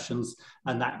discussions,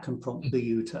 and that can prompt the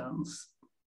U-turns.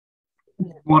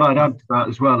 What I'd add to that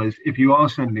as well is, if you are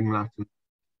sending letters,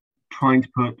 trying to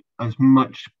put as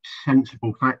much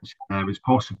sensible facts in there as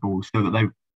possible, so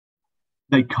that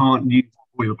they can't use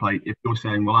boilerplate. If you're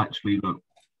saying, well, actually, look,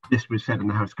 this was said in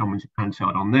the House of Commons in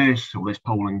Hansard on this, or this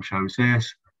polling shows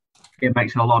this, it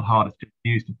makes it a lot harder to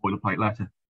use the boilerplate letter.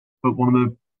 But one of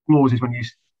the flaws is when you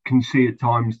can see at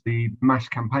times the mass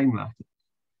campaign letters,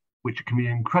 which can be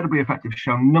incredibly effective to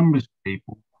show numbers of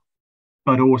people,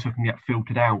 but also can get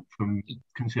filtered out from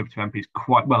Conservative MPs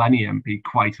any MP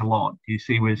quite a lot. You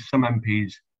see with some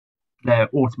MPs, their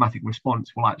automatic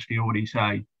response will actually already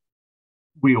say,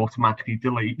 we automatically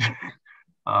delete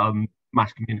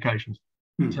mass communications.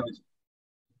 So it's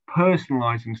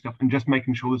personalising stuff and just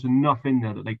making sure there's enough in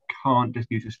there that they can't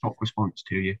just use a stock response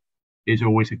to you is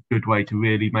always a good way to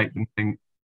really make them think,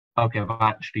 okay, I've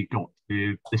actually got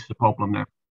to, this is a problem now.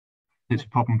 It's a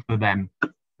problem for them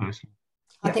personally.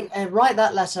 I think write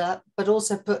that letter, but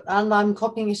also and I'm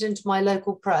copying it into my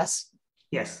local press.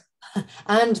 Yes.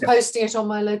 And posting it on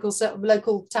my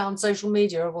local town social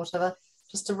media or whatever,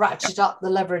 just to ratchet up the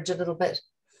leverage a little bit.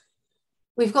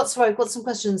 We've got some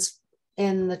questions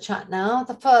in the chat now.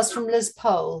 The first from Liz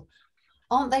Pole.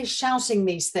 Aren't they shouting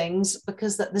these things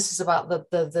because this is about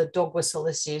the dog whistle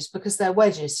issues, because they're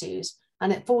wedge issues,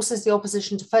 and it forces the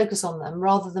opposition to focus on them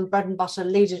rather than bread and butter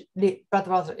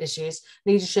issues,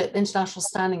 leadership, international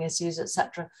standing issues,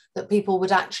 etc., that people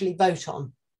would actually vote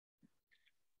on?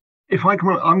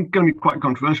 I'm going to be quite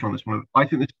controversial on this one. I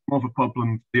think this is more of a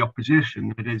problem for the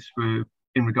opposition than it is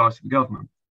in regards to the government,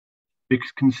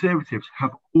 because Conservatives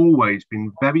have always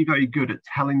been very, very good at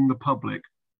telling the public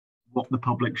what the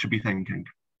public should be thinking.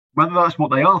 Whether that's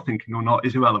what they are thinking or not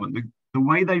is irrelevant. The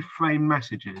way they frame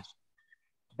messages,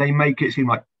 they make it seem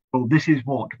like, well, this is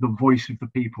what the voice of the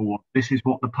people want. This is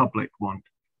what the public want.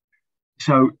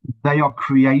 So they are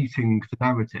creating the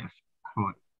narrative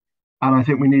for it. And I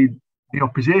think we need the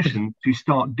opposition to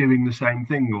start doing the same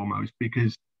thing almost,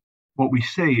 because what we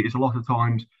see is a lot of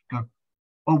times go,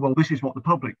 oh, well, this is what the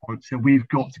public wants, so we've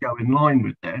got to go in line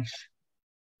with this.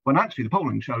 When actually the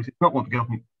polling shows it's not what the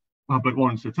public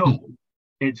wants at all.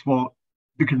 It's what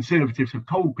the Conservatives have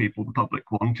told people the public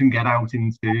want and get out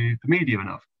into the media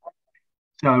enough.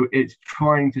 So it's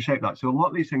trying to shape that. So a lot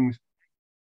of these things,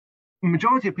 the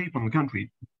majority of people in the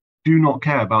country do not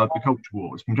care about the culture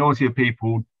wars. Majority of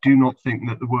people do not think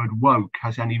that the word woke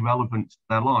has any relevance to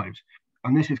their lives.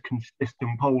 And this is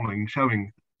consistent polling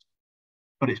showing,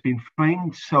 but it's been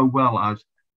framed so well as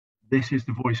this is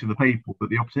the voice of the people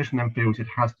that the opposition then feels it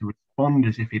has to respond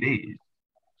as if it is,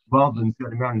 rather than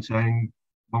turning around and saying,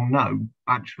 well, no,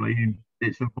 actually,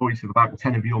 it's the voice of about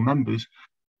 10 of your members.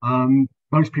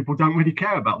 Most people don't really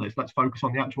care about this. Let's focus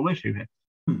on the actual issue here.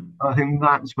 I think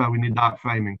that's where we need that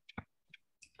framing.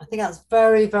 I think that's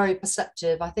very, very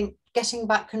perceptive. I think getting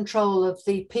back control of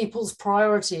the people's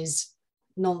priorities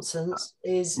nonsense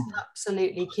is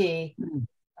absolutely key.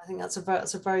 I think that's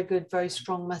a very good, very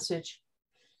strong message.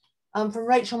 From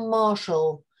Rachel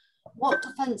Marshall, what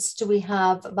defence do we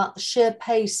have about the sheer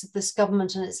pace of this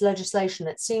government and its legislation?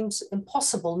 It seems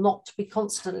impossible not to be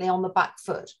constantly on the back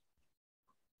foot.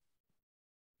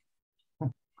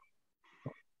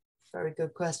 Very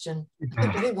good question.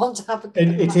 Do we want to have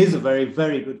it is a very,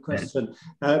 very good question.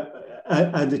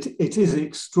 And it is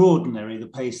extraordinary, the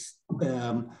pace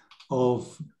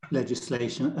of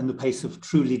legislation and the pace of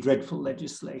truly dreadful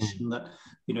legislation that,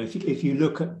 you know, if you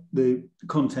look at the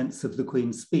contents of the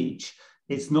Queen's speech,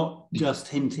 it's not just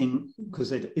hinting,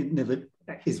 because it never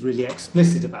is really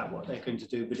explicit about what they're going to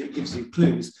do, but it gives you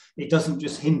clues. It doesn't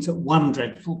just hint at one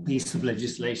dreadful piece of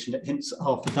legislation, it hints at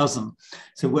half a dozen.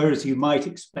 So whereas you might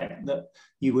expect that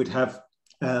you would have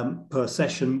per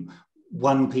session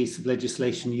one piece of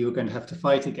legislation you are going to have to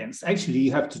fight against, actually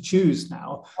you have to choose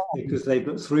now, because they've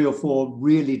got 3 or 4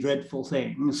 really dreadful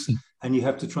things, and you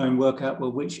have to try and work out,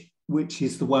 well, which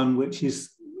is the one which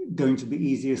is going to be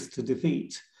easiest to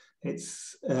defeat.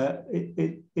 It's a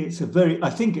very, I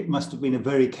think it must have been a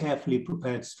very carefully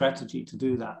prepared strategy to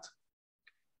do that.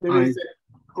 There is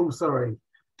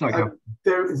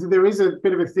there is a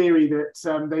bit of a theory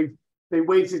that they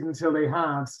waited until they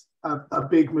had a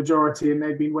big majority, and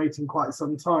they'd been waiting quite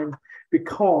some time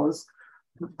because,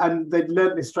 and they'd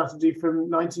learnt this strategy from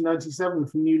 1997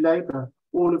 from New Labour.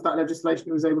 All of that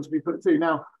legislation was able to be put through.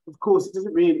 Not, of course, it's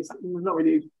not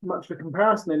really much of a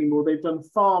comparison anymore. They've done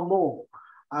far more.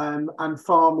 And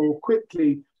far more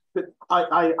quickly. But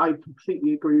I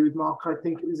completely agree with Mark. I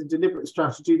think it was a deliberate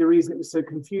strategy. The reason it was so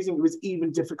confusing, it was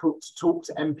even difficult to talk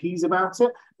to MPs about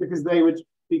it, because they would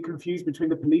be confused between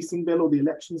the policing bill or the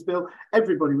elections bill.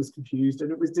 Everybody was confused,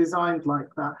 and it was designed like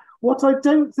that. What I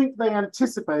don't think they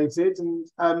anticipated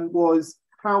was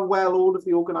how well all of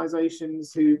the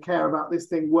organisations who care about this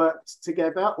thing worked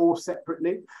together or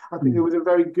separately. I think it was a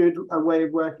very good way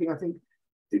of working. I think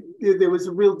there was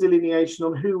a real delineation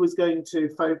on who was going to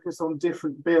focus on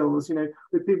different bills, you know,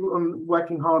 with people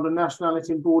working hard on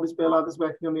nationality and borders bill, others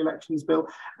working on the elections bill.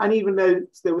 And even though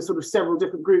there were sort of several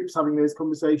different groups having those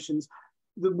conversations,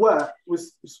 the work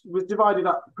was divided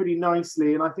up pretty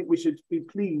nicely. And I think we should be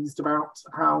pleased about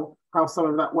how some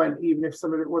of that went, even if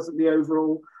some of it wasn't the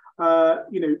overall,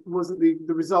 wasn't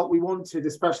the result we wanted,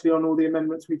 especially on all the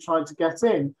amendments we tried to get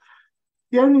in.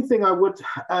 The only thing I would,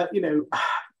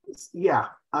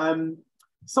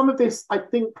 some of this, I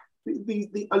think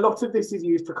a lot of this is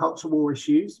used for culture war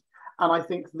issues. And I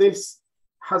think this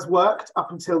has worked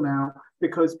up until now,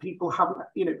 because people haven't,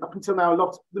 up until now,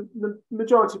 the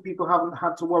majority of people haven't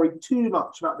had to worry too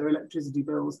much about their electricity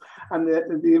bills and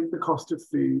the cost of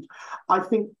food. I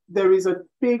think there is a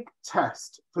big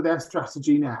test for their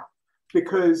strategy now,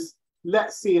 because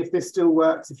let's see if this still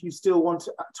works. If you still want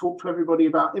to talk to everybody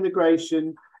about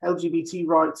immigration, LGBT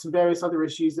rights, and various other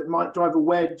issues that might drive a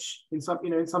wedge in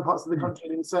some parts of the country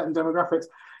and in certain demographics,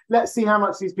 let's see how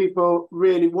much these people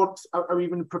really are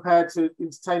even prepared to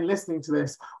entertain listening to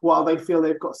this, while they feel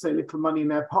they've got so little money in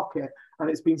their pocket, and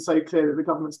it's been so clear that the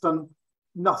government's done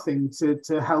nothing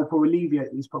to help or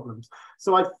alleviate these problems.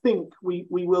 So I think we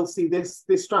will see this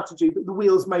strategy, but the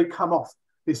wheels may come off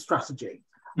this strategy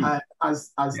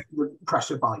as the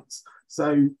pressure bites.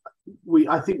 So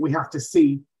I think we have to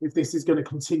see if this is going to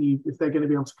continue, if they're going to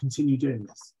be able to continue doing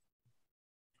this.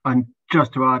 And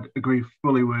just to add, agree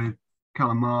fully with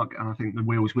Cal and Mark, and I think the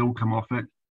wheels will come off it.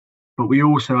 But we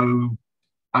also,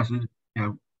 as a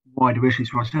wider issues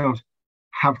for ourselves,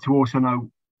 have to also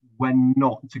know when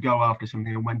not to go after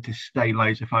something and when to stay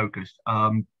laser focused.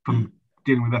 From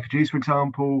dealing with refugees, for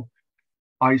example,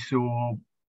 I saw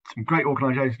some great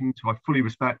organisations who I fully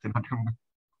respect and had to come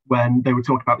when they were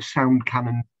talking about sound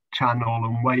cannon channel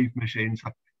and wave machines.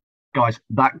 Guys,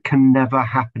 that can never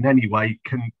happen anyway.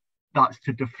 That's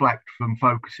to deflect from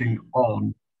focusing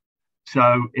on.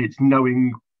 So it's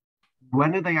knowing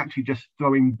when are they actually just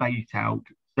throwing bait out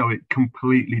So it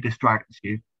completely distracts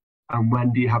you. And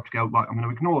when do you have to go, right, I'm going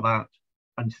to ignore that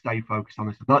and stay focused on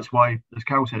this? And that's why, as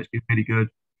Carol said, it's been really good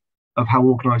of how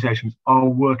organisations are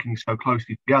working so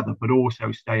closely together, but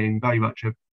also staying very much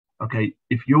of, okay,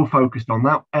 if you're focused on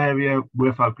that area,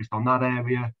 we're focused on that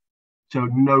area. So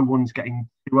no one's getting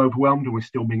too overwhelmed, and we're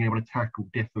still being able to tackle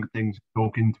different things and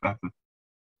talk into effort.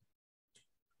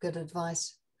 Good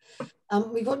advice.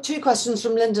 We've got two questions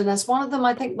from Linda Ness. One of them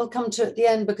I think we'll come to at the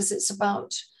end because it's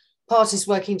about parties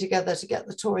working together to get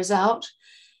the Tories out.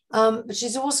 But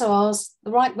she's also asked,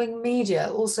 the right-wing media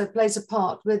also plays a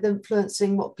part with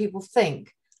influencing what people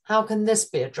think. How can this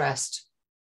be addressed?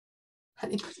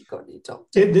 Anybody got any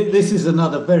doctor? This is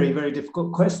another very, very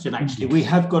difficult question, actually. We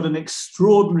have got an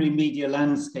extraordinary media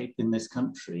landscape in this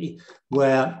country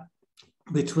where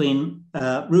between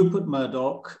Rupert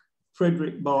Murdoch,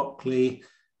 Frederick Berkeley,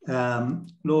 Lord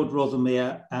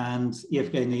Rothermere and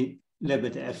Yevgeny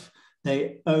Lebedev,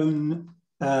 they own,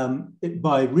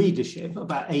 by readership,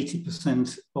 about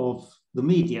 80% of the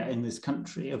media in this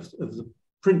country, of the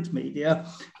print media,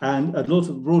 and a lot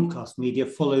of broadcast media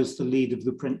follows the lead of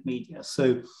the print media.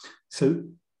 So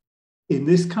in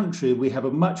this country, we have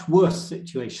a much worse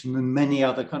situation than many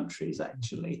other countries,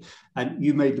 actually. And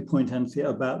you made the point, Anthea,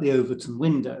 about the Overton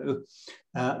window.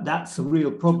 That's a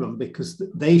real problem because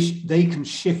they can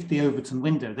shift the Overton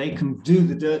window. They can do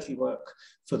the dirty work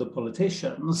for the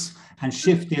politicians and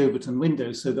shift the Overton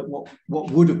window so that what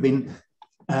would have been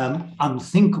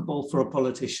unthinkable for a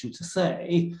politician to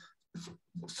say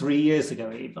 3 years ago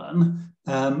even,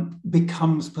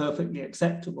 becomes perfectly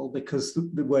acceptable because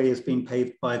the way has been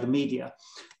paved by the media.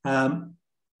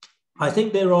 I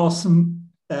think there are some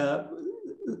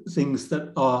things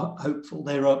that are hopeful.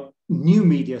 There are new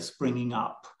media springing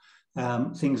up,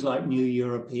 things like New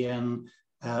European,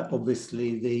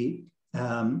 obviously the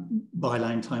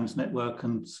Byline Times Network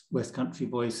and West Country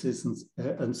Voices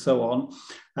and so on.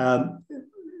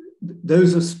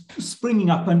 Those are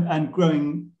springing up and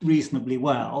growing reasonably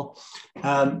well,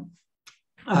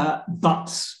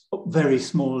 but very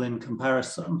small in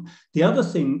comparison. The other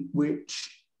thing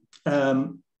which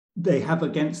they have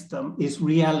against them is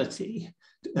reality.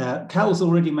 Cal's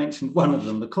already mentioned one of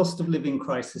them. The cost of living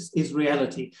crisis is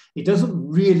reality. It doesn't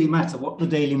really matter what the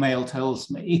Daily Mail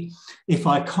tells me. If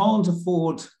I can't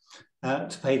afford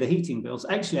to pay the heating bills,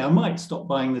 actually, I might stop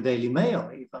buying the Daily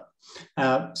Mail even.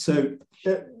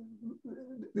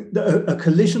 A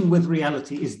collision with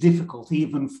reality is difficult,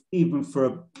 even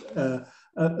for a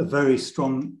very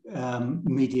strong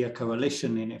media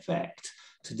coalition, in effect,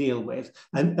 to deal with.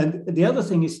 And the other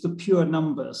thing is the pure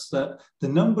numbers, that the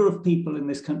number of people in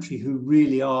this country who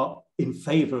really are in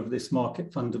favour of this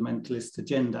market fundamentalist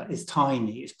agenda is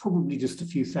tiny. It's probably just a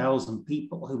few thousand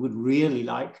people who would really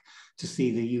like to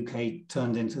see the UK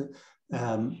turned into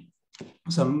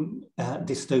some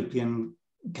dystopian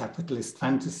capitalist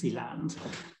fantasy land.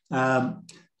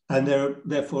 And there are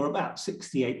therefore about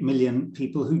 68 million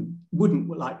people who wouldn't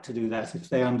like to do that if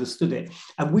they understood it.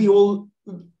 And we all,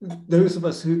 those of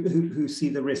us who see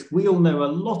the risk, we all know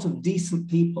a lot of decent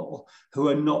people who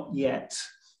are not yet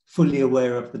fully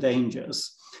aware of the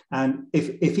dangers. And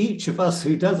if each of us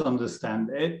who does understand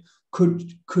it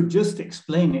could just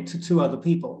explain it to two other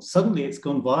people, suddenly it's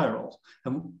gone viral.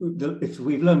 And if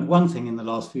we've learned one thing in the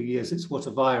last few years, it's what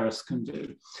a virus can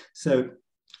do. So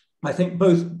I think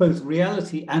both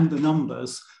reality and the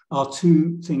numbers are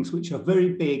two things which are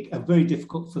very big and very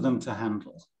difficult for them to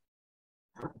handle.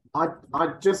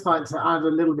 I'd just like to add a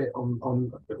little bit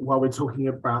on while we're talking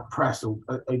about press, or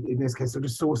in this case, sort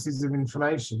of sources of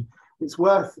information. It's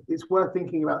worth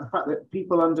thinking about the fact that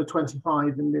people under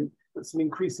 25, and that's an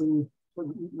increasing,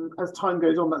 as time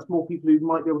goes on, that's more people who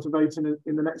might be able to vote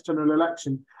in the next general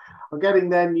election, are getting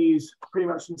their news pretty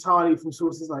much entirely from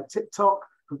sources like TikTok,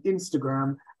 from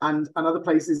Instagram, and other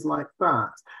places like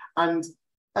that. And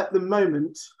at the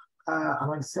moment,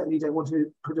 and I certainly don't want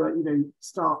to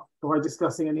start by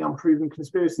discussing any unproven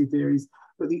conspiracy theories,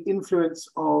 but the influence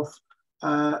on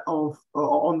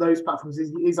those platforms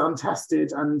is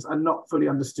untested and not fully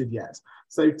understood yet.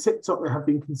 So TikTok, there have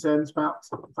been concerns about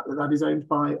the fact that is owned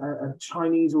by a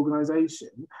Chinese organization.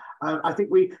 I think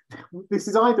this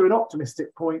is either an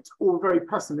optimistic point or a very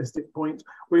pessimistic point.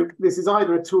 This is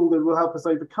either a tool that will help us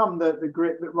overcome the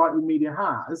grit that right-wing media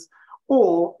has,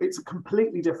 or it's a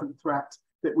completely different threat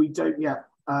that we don't yet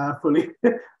fully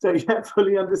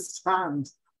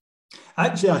understand.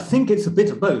 Actually, I think it's a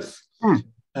bit of both.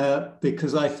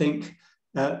 Because I think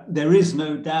there is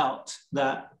no doubt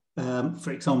that,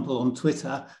 for example, on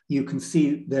Twitter, you can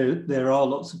see there are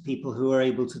lots of people who are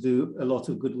able to do a lot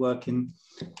of good work in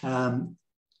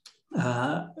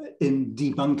in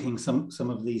debunking some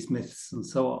of these myths and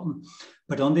so on.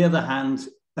 But on the other hand,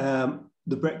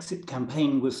 the Brexit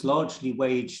campaign was largely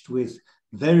waged with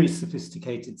very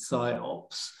sophisticated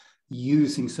psyops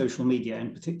using social media,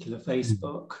 in particular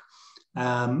Facebook.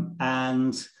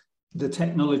 And the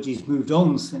technology's moved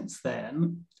on since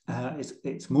then.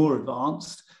 It's more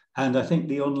advanced. And I think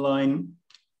the online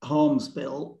harms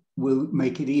bill will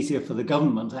make it easier for the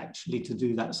government actually to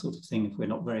do that sort of thing if we're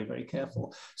not very, very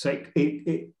careful. So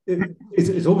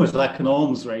it's almost like an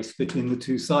arms race between the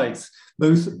two sides.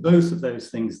 Both of those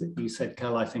things that you said,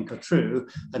 Cal, I think are true.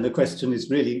 And the question is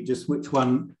really just which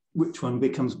one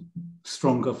becomes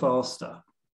stronger faster.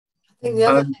 I think the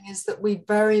other thing is that we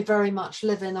very, very much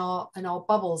live in our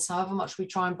bubbles, however much we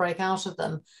try and break out of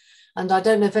them. And I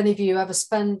don't know if any of you ever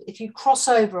if you cross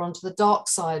over onto the dark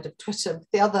side of Twitter,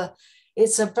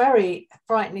 it's a very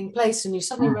frightening place, and you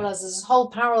suddenly realize there's this whole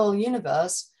parallel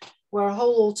universe where a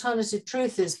whole alternative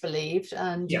truth is believed,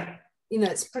 and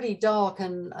it's pretty dark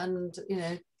and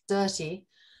dirty,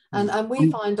 and we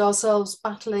find ourselves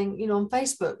battling on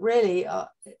Facebook. Really,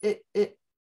 it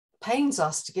pains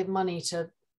us to give money to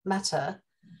Meta,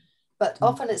 but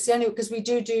often it's the only, because we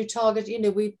do target,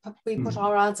 we put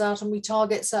our ads out and we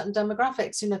target certain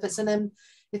demographics. If it's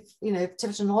if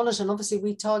Tiverton Honiton, obviously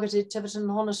we targeted Tiverton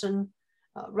Honiton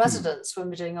residents when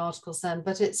we're doing articles then,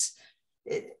 but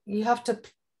you have to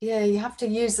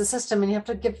use the system, and you have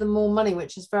to give them more money,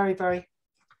 which is very, very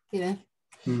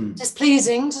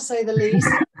displeasing, to say the least.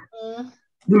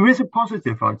 There is a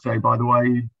positive, I'd say, by the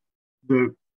way,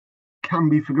 that can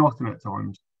be forgotten at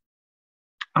times,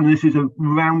 and this is a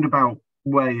roundabout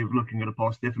way of looking at a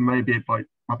positive, and maybe it might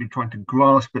be trying to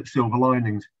grasp at silver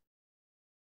linings.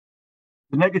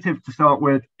 The negative to start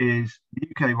with is the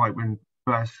UK right-wing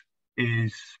press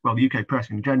the UK press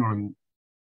in general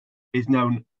is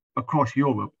known across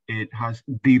Europe. It has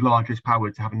the largest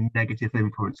power to have a negative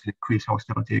influence and increase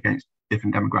hostility against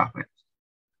different demographics.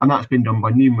 And that's been done by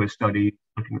numerous studies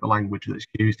looking at the language that's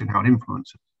used and how it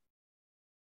influences.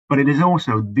 But it is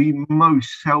also the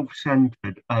most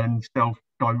self-centered and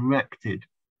self-directed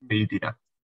media.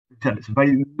 It's a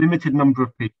very limited number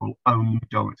of people own the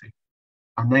majority,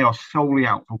 and they are solely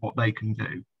out for what they can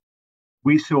do.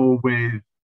 We saw with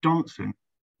Johnson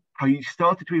how you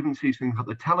started to even see things like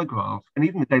the Telegraph and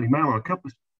even the Daily Mail, a couple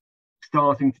of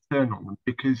starting to turn on them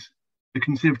because the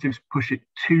Conservatives push it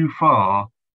too far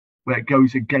where it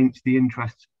goes against the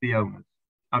interests of the owners.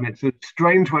 And it's a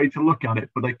strange way to look at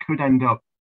it, but they could end up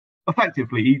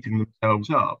effectively eating themselves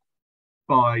up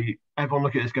by everyone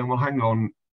looking at this going, well, hang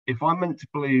on, if I'm meant to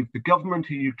believe the government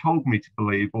who you told me to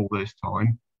believe all this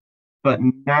time, but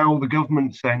now the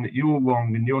government's saying that you're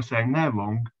wrong and you're saying they're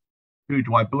wrong, who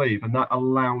do I believe? And that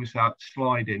allows that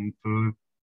slide in for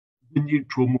the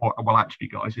neutral, more, well, actually,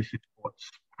 guys, this is what's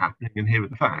happening and here are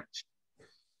the facts.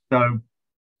 So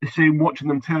seeing, watching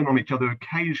them turn on each other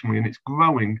occasionally, and it's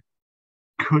growing,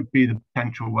 could be the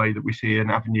potential way that we see an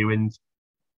avenue in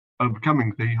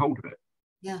overcoming the hold of it.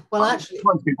 Yeah, well, actually,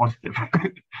 trying to be positive.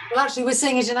 Well, actually, we're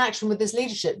seeing it in action with this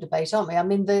leadership debate, aren't we? I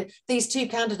mean, these two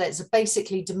candidates are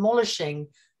basically demolishing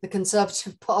the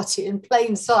Conservative Party in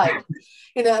plain sight,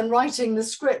 and writing the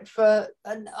script for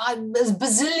a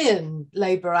bazillion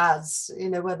Labour ads,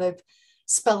 where they've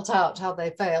spelt out how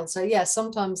they failed. So, yes,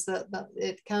 sometimes that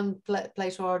it can play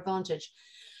to our advantage.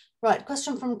 Right,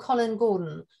 question from Colin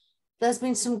Gordon. There's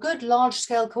been some good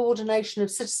large-scale coordination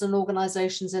of citizen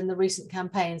organisations in the recent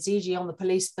campaigns, e.g. on the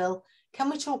police bill.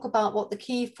 Can we talk about what the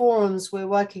key forums we're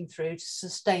working through to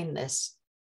sustain this?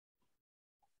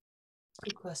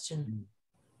 Good question.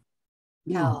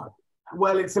 Cal.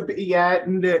 Well, it's a bit,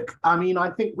 look, I mean, I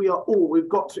think we've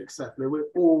got to accept that we're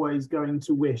always going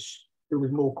to wish there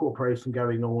was more cooperation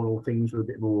going on, or things were a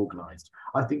bit more organised.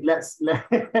 I think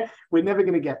we're never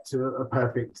going to get to a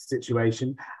perfect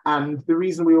situation. And the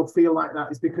reason we all feel like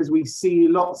that is because we see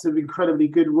lots of incredibly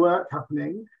good work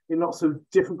happening in lots of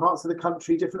different parts of the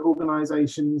country, different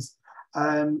organisations,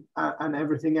 and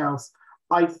everything else.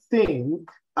 I think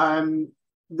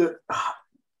that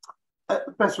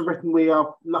at Best for Britain, we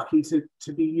are lucky to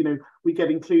be, we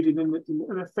get included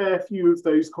in a fair few of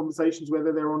those conversations,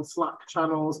 whether they're on Slack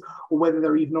channels or whether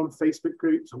they're even on Facebook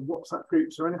groups or WhatsApp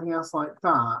groups or anything else like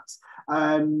that.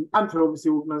 And for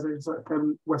obviously organisations like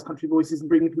West Country Voices and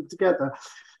bringing people together.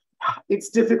 It's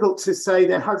difficult to say.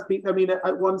 There has been, I mean,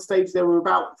 at one stage there were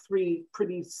about 3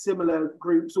 pretty similar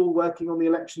groups all working on the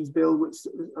elections bill, which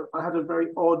had a very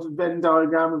odd Venn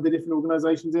diagram of the different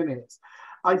organisations in it.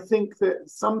 I think that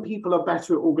some people are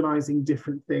better at organising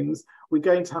different things. We're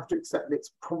going to have to accept that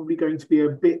it's probably going to be a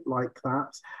bit like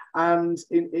that. And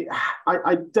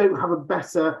I don't have a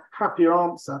better, happier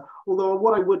answer. Although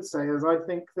what I would say is I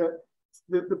think that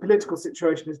the political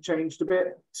situation has changed a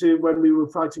bit to when we were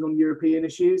fighting on European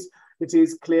issues. It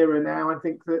is clearer now. I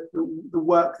think that the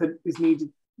work that is needed,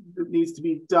 that needs to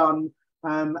be done,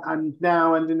 and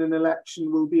now and in an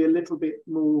election will be a little bit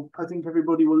more. I think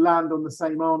everybody will land on the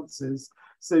same answers.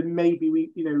 So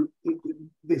maybe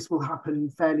this will happen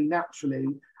fairly naturally,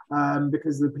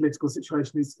 because the political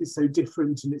situation is so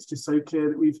different, and it's just so clear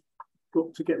that we've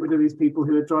got to get rid of these people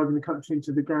who are driving the country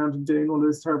into the ground and doing all of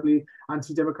this terribly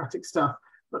anti-democratic stuff.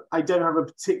 But I don't have a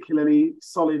particularly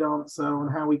solid answer on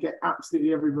how we get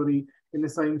absolutely everybody in the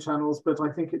same channels. But I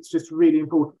think it's just really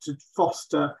important to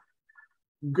foster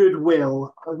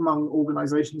goodwill among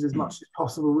organisations as much as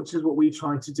possible, which is what we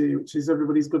try to do, which is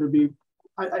everybody's got to be,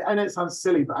 I know it sounds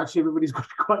silly, but actually everybody's got to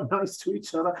be quite nice to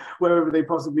each other wherever they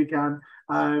possibly can,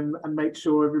 and make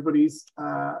sure everybody's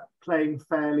playing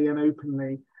fairly and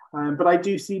openly. But I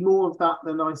do see more of that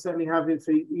than I certainly have it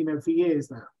for years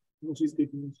now, which is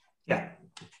good news. Yeah.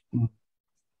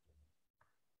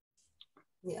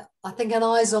 Yeah, I think an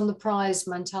eyes on the prize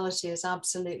mentality is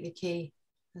absolutely key,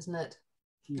 isn't it?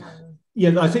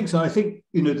 Yeah, I think so. I think,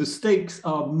 the stakes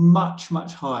are much,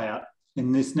 much higher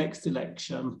in this next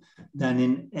election than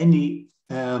in any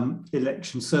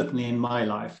election, certainly in my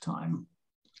lifetime.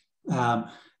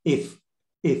 If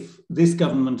this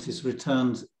government is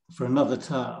returned for another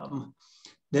term,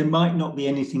 there might not be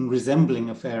anything resembling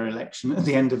a fair election at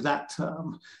the end of that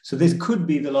term. So this could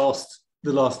be the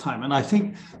last time. And I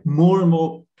think more and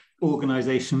more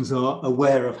organizations are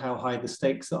aware of how high the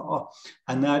stakes are.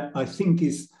 And that, I think,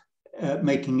 is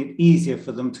making it easier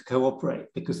for them to cooperate,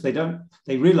 because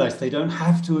they realize they don't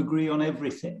have to agree on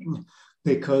everything,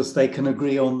 because they can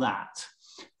agree on that.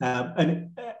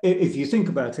 And if you think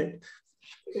about it,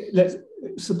 let's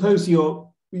suppose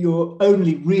your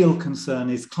only real concern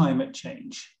is climate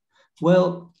change.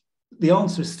 Well, the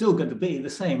answer is still going to be the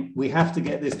same. We have to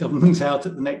get this government out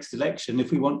at the next election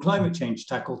if we want climate change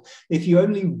tackled. If you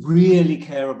only really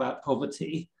care about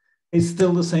poverty, it's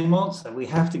still the same answer. We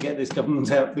have to get this government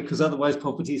out, because otherwise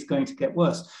poverty is going to get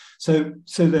worse. So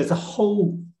there's a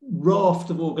whole raft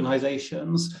of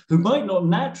organizations who might not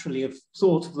naturally have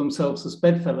thought of themselves as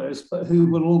bedfellows, but who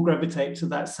will all gravitate to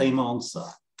that same answer.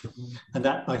 And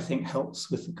that, I think, helps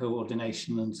with the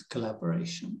coordination and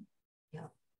collaboration. Yeah.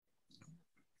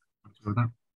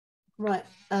 Right.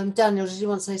 Daniel, did you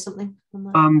want to say something on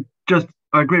that?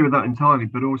 I agree with that entirely,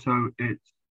 but also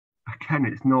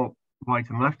it's not right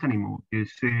and left anymore. You're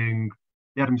seeing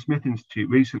the Adam Smith Institute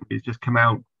recently has just come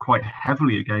out quite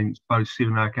heavily against both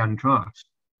Sunak and Truss.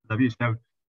 So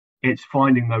it's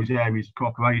finding those areas of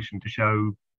cooperation to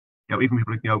show, even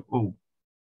people go, oh,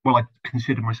 well, I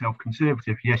consider myself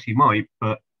conservative. Yes, you might,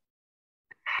 but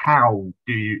are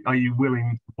you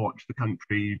willing to watch the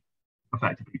country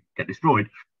effectively get destroyed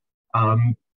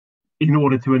in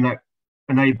order to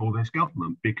enable this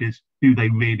government? Because do they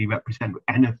really represent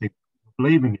anything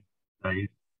believing in?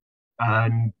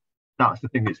 And that's the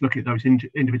thing. It's looking at those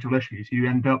individual issues. You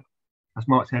end up, as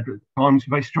Mark said, at times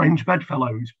very strange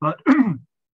bedfellows, but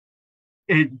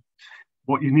it's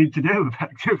what you need to do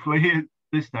effectively at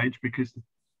this stage, because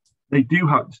they do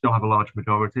still have a large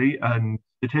majority, and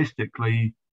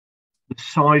statistically, the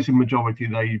size of majority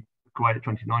they acquired in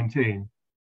 2019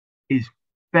 is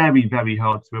very, very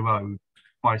hard to erode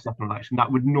by a second election.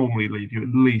 That would normally leave you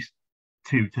at least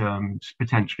 2 terms,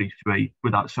 potentially 3,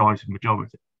 with that size of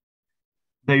majority.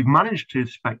 They've managed to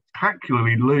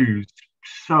spectacularly lose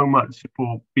so much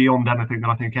support beyond anything that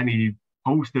I think any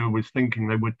pollster was thinking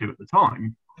they would do at the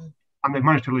time. And they've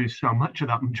managed to lose so much of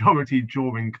that majority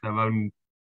during their own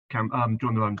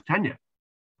tenure.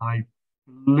 I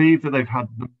believe that they've had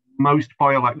the most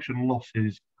by-election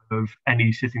losses of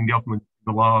any sitting government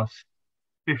in the last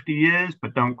 50 years,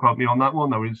 but don't quote me on that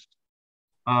one.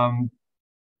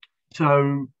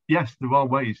 So yes, there are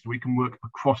ways we can work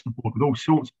across the board with all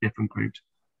sorts of different groups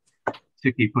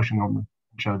to keep pushing on them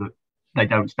and show that they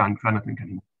don't stand for anything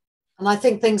anymore. And I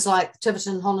think things like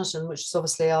Tiverton and Honiton, which is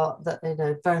obviously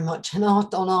very much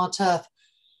on our turf,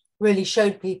 really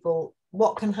showed people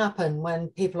what can happen when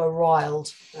people are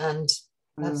riled and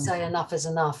say enough is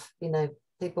enough.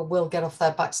 People will get off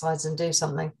their backsides and do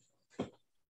something.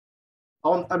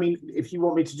 If you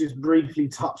want me to just briefly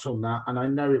touch on that, and I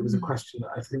know it was a question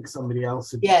that I think somebody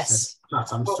else had said,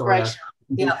 I'm sorry.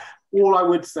 Yeah. All I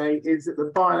would say is that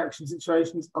the by-election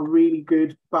situations are really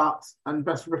good, and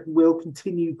Best for Britain will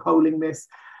continue polling this.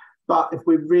 But if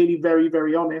we're really very,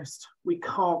 very honest, we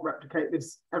can't replicate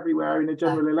this everywhere in a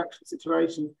general election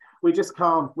situation. We just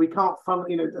can't. We can't fund,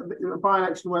 a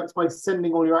by-election works by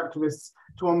sending all your activists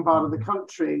to one part of the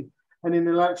country. And in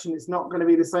an election, it's not going to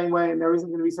be the same way. And there isn't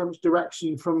going to be so much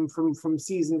direction from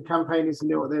seasoned campaigners who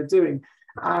know what they're doing.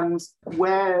 And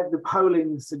where the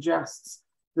polling suggests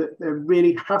that there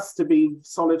really has to be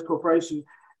solid cooperation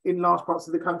in large parts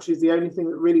of the country, is the only thing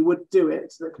that really would do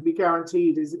it, that can be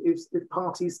guaranteed, is if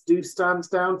parties do stand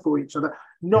down for each other.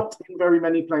 Not in very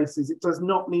many places. It does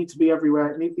not need to be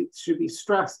everywhere. It should be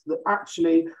stressed that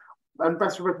actually, and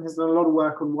Best for Britain has done a lot of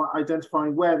work on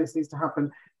identifying where this needs to happen.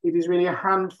 It is really a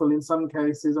handful in some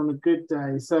cases on a good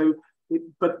day. So,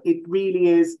 but it really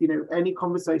is, any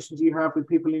conversations you have with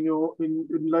people in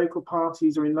local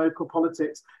parties or in local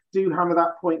politics, do hammer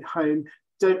that point home.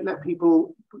 Don't let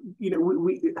people,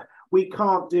 we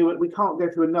can't do it. We can't go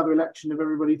through another election of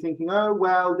everybody thinking, oh,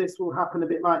 well, this will happen a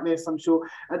bit like this, I'm sure.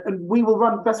 And we will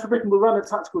run, Best for Britain will run a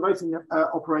tactical voting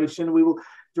operation. We will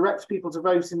direct people to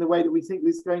vote in the way that we think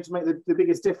is going to make the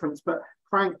biggest difference. But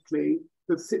frankly,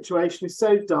 the situation is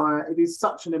so dire. It is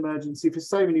such an emergency for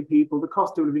so many people, the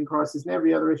cost of living crisis and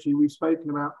every other issue we've spoken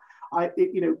about.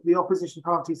 The opposition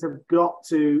parties have got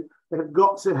to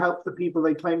help the people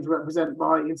they claim to represent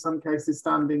by, in some cases,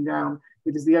 standing down.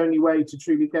 It is the only way to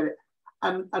truly get it.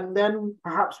 And then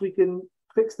perhaps we can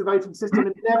fix the voting system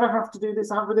and never have to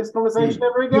have this conversation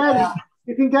ever again. Yeah.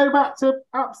 You can go back to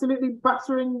absolutely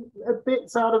battering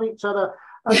bits out of each other,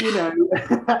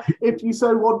 if you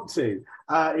so want to,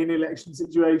 in election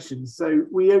situations. So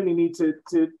we only need to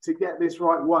get this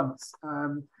right once.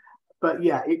 But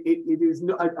yeah, it is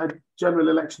not a general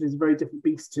election is a very different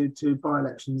beast to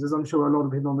by-elections, as I'm sure a lot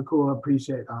of people on the call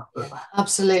appreciate that. But,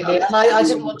 absolutely, and I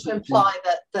didn't want to imply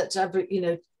that Tiverton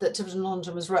and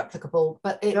London was replicable,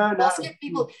 but it does give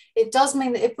people. It does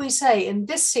mean that if we say in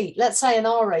this seat, let's say in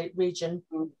our region,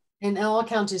 in our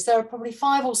counties, there are probably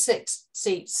 5 or 6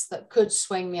 seats that could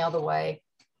swing the other way,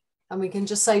 and we can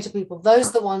just say to people, those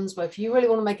are the ones where if you really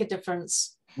want to make a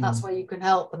difference, that's where you can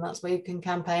help, and that's where you can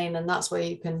campaign, and that's where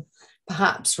you can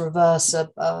perhaps reverse a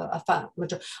fat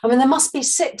majority. I mean, there must be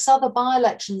 6 other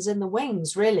by-elections in the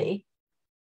wings, really,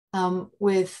 mustn't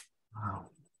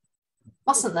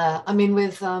there? I mean,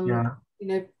 with,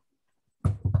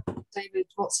 David,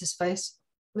 what's his face?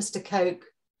 Mr. Coke.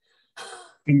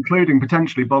 Including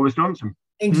potentially Boris Johnson.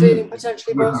 Including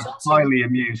potentially Boris Johnson. Highly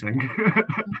amusing.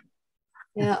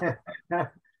 Yeah.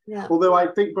 Yeah. Although I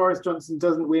think Boris Johnson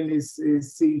doesn't win his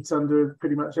seat under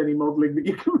pretty much any modelling that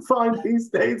you can find these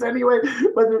days anyway,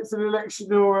 whether it's an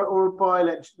election or a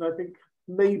by-election. I think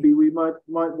maybe we might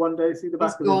one day see the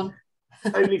back of him.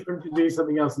 Only for him to do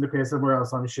something else and appear somewhere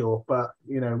else, I'm sure. But,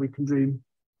 we can dream.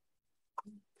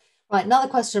 Right, another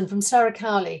question from Sarah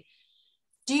Cowley.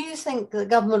 Do you think the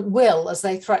government will, as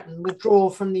they threaten, withdraw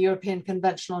from the European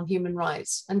Convention on Human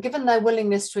Rights? And given their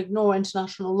willingness to ignore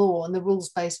international law and the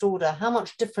rules-based order, how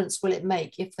much difference will it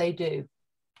make if they do?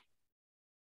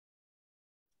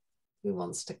 Who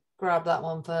wants to grab that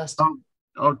one first?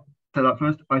 I'll say that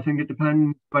first. I think it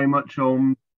depends very much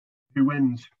on who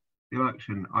wins the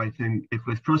election. I think if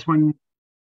Liz Truss wins,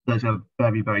 there's a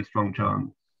very, very strong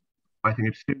chance. I think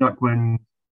if Sunak wins,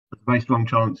 there's a very strong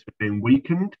chance of being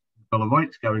weakened, Bill of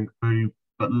Rights going through,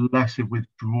 but less of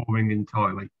withdrawing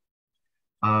entirely.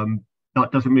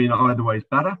 That doesn't mean that either way is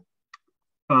better,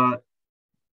 but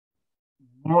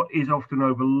what is often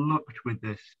overlooked with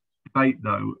this debate,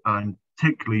 though, and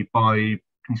particularly by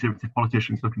Conservative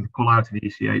politicians looking to pull out of the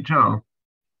ECHR,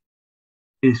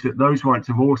 is that those rights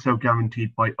are also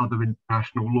guaranteed by other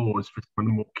international laws for some of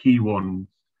the more key ones.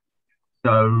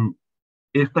 So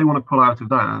if they want to pull out of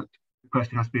that, the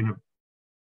question has been,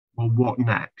 well, what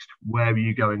next? Where are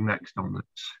you going next on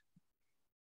this?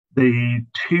 The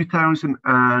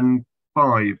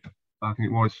 2005, I think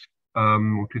it was,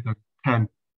 or 2010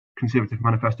 Conservative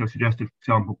Manifesto suggested, for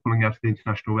example, pulling out of the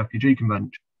International Refugee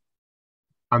Convention.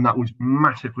 And that was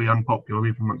massively unpopular,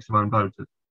 even amongst their own voters.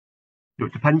 So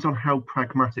it depends on how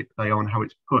pragmatic they are and how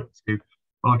it's put to,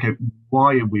 well, okay,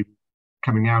 why are we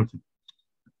coming out of this?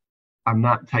 And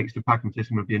that takes the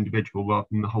pragmatism of the individual rather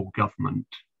than the whole government.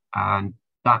 And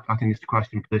that, I think, is the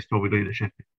question for this Tory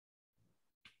leadership.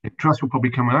 If Truss will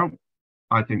probably come out,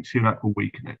 I think Sunak will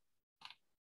weaken it.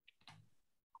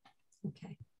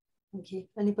 Okay, thank you.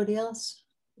 Anybody else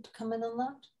want to come in on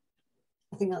that?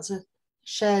 I think that's a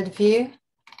shared view.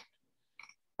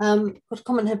 Got a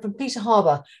comment here from Peter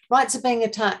Harbour. Rights are being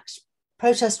attacked.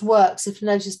 Protest works if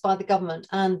noticed by the government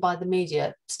and by the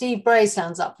media. Steve Bray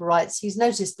stands up for rights. He's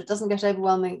noticed but doesn't get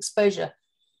overwhelming exposure.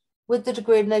 Would the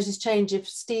degree of notice change if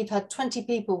Steve had 20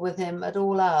 people with him at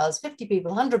all hours, 50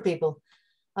 people, 100 people?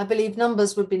 I believe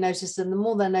numbers would be noticed, and the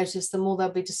more they're noticed, the more they'll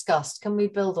be discussed. Can we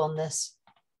build on this?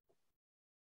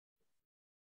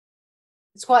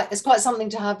 It's quite something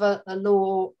to have a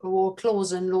law or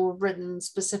clause in law written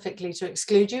specifically to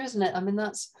exclude you, isn't it? I mean,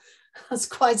 that's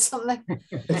quite something.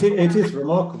 It is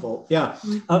remarkable. Yeah,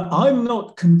 I'm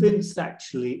not convinced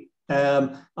actually.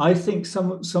 I think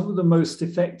some of the most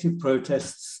effective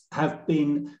protests have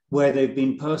been where they've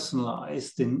been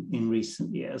personalised in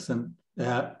recent years, and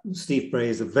Steve Bray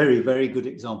is a very, very good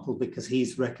example because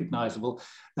he's recognisable.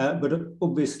 But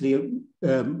obviously,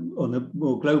 on a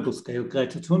more global scale,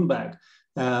 Greta Thunberg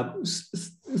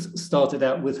started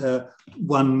out with her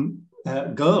one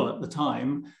girl at the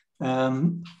time,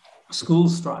 school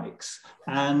strikes,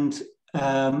 and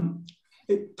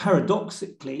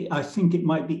paradoxically, I think it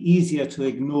might be easier to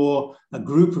ignore a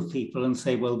group of people and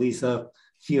say, well, these are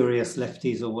furious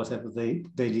lefties or whatever the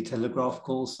Daily Telegraph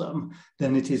calls them,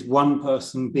 than it is one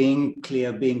person being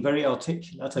clear, being very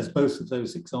articulate, as both of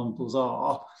those examples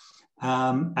are,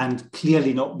 and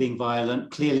clearly not being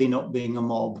violent, clearly not being a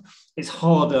mob. It's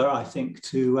harder, I think,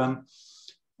 to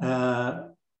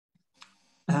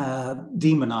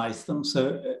demonize them.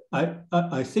 So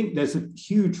I think there's a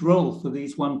huge role for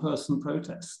these one-person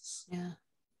protests. Yeah,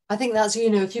 I think that's,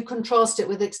 if you contrast it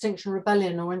with Extinction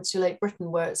Rebellion or Insulate Britain,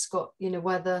 where it's got,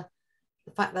 where the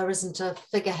fact there isn't a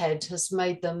figurehead has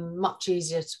made them much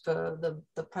easier for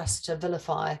the press to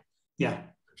vilify. Yeah.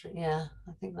 Yeah,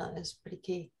 I think that is pretty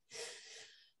key.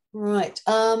 Right,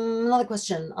 another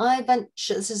question.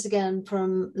 This is again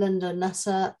from Linda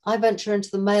Nasser. I venture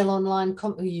into the mail online,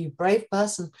 you brave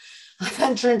person. I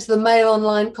venture into the mail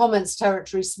online comments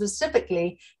territory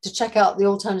specifically to check out the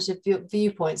alternative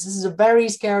viewpoints. This is a very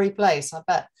scary place, I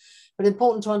bet, but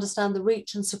important to understand the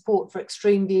reach and support for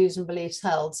extreme views and beliefs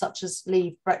held, such as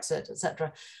Leave, Brexit,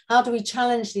 etc. How do we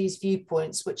challenge these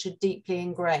viewpoints, which are deeply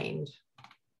ingrained?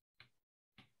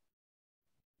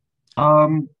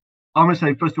 I'm going to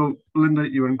say, first of all, Linda,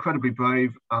 you're incredibly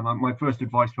brave. My first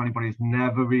advice to anybody is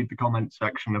never read the comment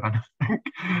section of anything.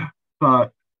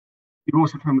 But you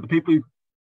also remember the people who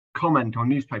comment on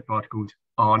newspaper articles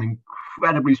are an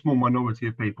incredibly small minority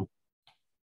of people.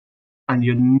 And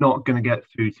you're not going to get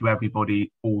through to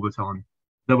everybody all the time.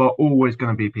 There are always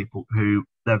going to be people who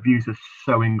their views are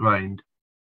so ingrained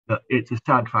that it's a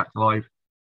sad fact of life.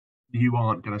 You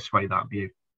aren't going to sway that view.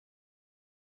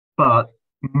 But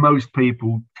most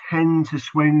people tend to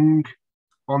swing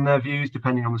on their views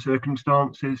depending on the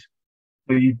circumstances.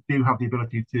 So you do have the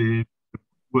ability to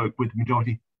work with the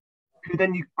majority, who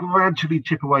then you gradually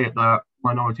chip away at that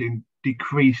minority and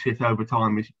decrease it over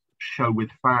time as you show with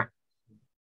facts.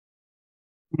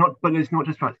 But it's not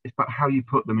just facts, it's about how you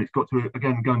put them. It's got to,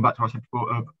 again, going back to what I said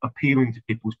before, of appealing to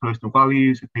people's personal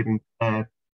values, appealing to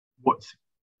what's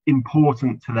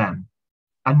important to them,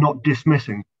 and not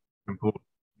dismissing important.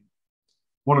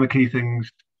 One of the key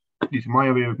things, at least in my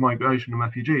area of migration and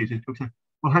refugees, is to say,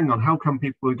 well, hang on, how come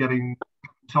people are getting,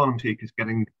 asylum seekers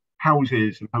getting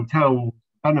houses and hotel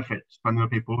benefits when there are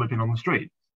people living on the street?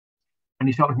 And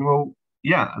you start thinking, well,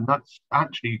 yeah, and that's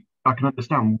actually, I can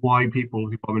understand why people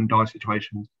who are in dire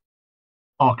situations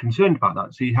are concerned about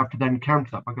that. So you have to then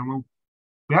counter that by going, well,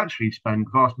 we actually spend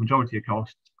the vast majority of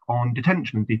costs on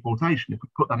detention and deportation. If we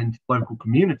put that into local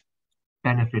community,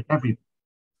 benefit everybody,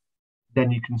 then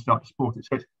you can start to support it.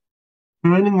 So it's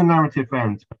turning the narrative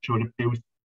around to make sure it appeals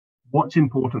what's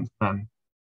important to them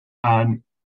and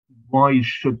why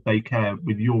should they care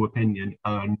with your opinion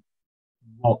and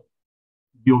what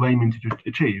you're aiming to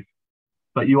achieve.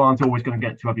 But you aren't always going to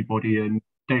get to everybody, and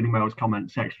Daily Mail's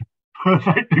comment section,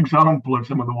 perfect example of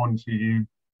some of the ones who you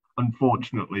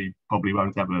unfortunately probably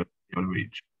won't ever be able to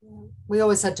reach. We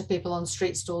always said to people on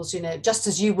street stalls, just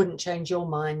as you wouldn't change your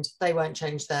mind, they won't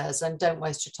change theirs, and don't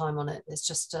waste your time on it. It's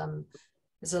just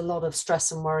there's a lot of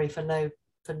stress and worry for no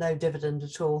dividend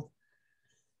at all.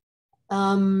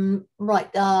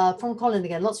 Right, from Colin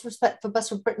again. Lots of respect for Best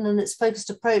for Britain and its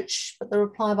focused approach, but the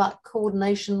reply about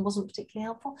coordination wasn't particularly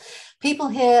helpful. People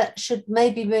here should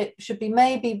be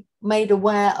made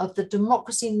aware of the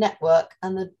Democracy Network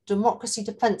and the Democracy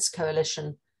Defence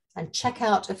Coalition, and check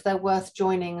out if they're worth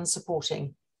joining and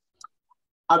supporting.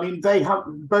 I mean, they have,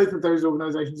 both of those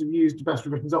organisations have used Best for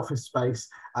Britain's office space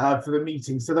for the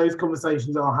meetings. So those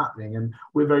conversations are happening, and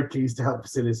we're very pleased to help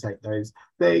facilitate those.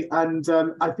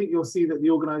 I think you'll see that the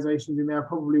organisations in there are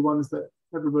probably ones that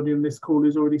everybody on this call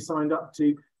has already signed up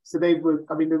to. So they were,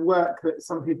 I mean, the work that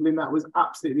some people in that was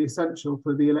absolutely essential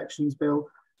for the elections bill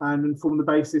and formed the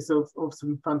basis of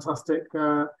some fantastic,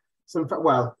 a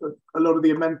lot of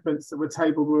the amendments that were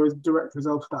tabled were as a direct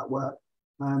result of that work.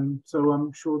 So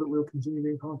I'm sure that we'll continue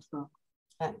being part of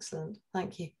that. Excellent,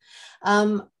 thank you.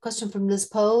 Question from Liz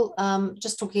Pole,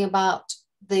 just talking about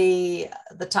the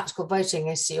tactical voting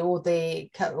issue, or the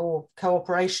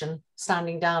cooperation,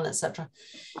 standing down, etc.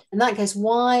 In that case,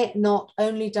 why not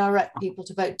only direct people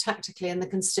to vote tactically in the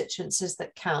constituencies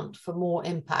that count for more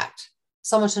impact?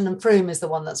 Somerton and Frome is the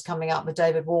one that's coming up with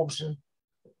David Warburton,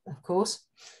 of course,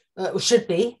 should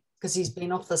be, because he's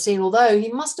been off the scene, although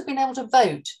he must have been able to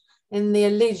vote in the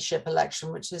leadership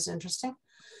election, which is interesting.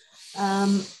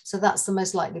 So that's the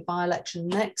most likely by-election.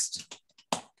 Next.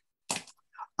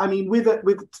 I mean, with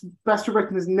Best for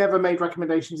Britain has never made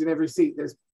recommendations in every seat.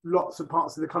 There's lots of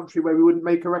parts of the country where we wouldn't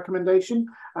make a recommendation,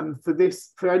 and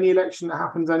for any election that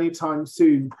happens anytime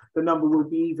soon, the number will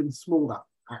be even smaller.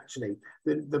 Actually,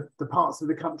 the parts of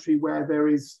the country where there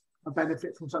is a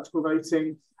benefit from tactical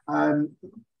voting,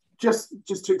 just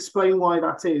to explain why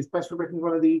that is, Best for Britain is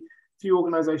one of the few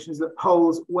organisations that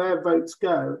polls where votes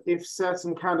go if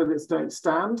certain candidates don't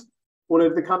stand all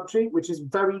over the country, which is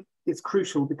it's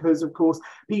crucial, because of course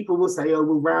people will say, oh,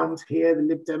 well, round here the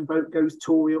Lib Dem vote goes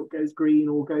Tory, or goes Green,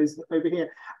 or goes over here,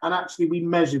 and actually we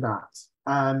measure that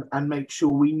and make sure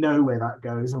we know where that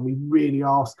goes, and we really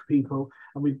ask people,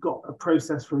 and we've got a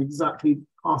process for exactly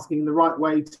asking the right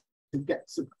way to get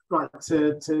to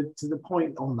the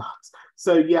point on that.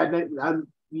 So yeah, no,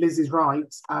 Liz is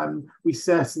right. It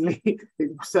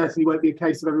certainly won't be a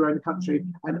case of everywhere in the country,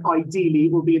 and ideally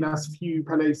it will be in as few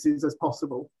places as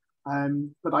possible.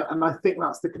 But I think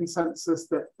that's the consensus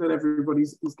that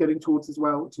everybody's is getting towards as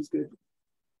well, which is good.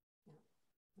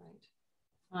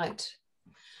 Right.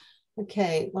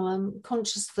 Okay. Well, I'm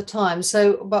conscious of the time.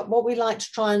 So, but what we like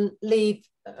to try and leave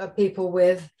people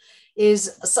with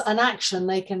is an action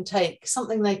they can take,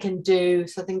 something they can do,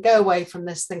 so they can go away from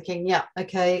this thinking, yeah,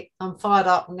 okay, I'm fired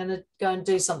up, I'm going to go and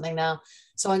do something now.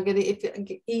 So I'm going to, if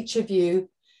each of you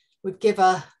would give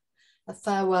a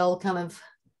farewell kind of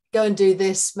go and do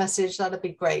this message, that'd be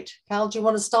great. Cal, do you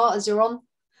want to start as you're on?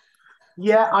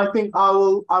 Yeah, I think I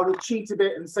will cheat a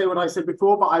bit and say what I said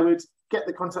before, but I would get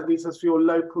the contact details for your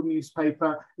local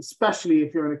newspaper, especially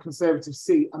if you're in a Conservative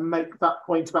seat, and make that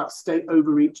point about state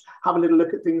overreach. Have a little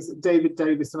look at things that David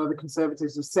Davis and other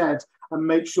Conservatives have said, and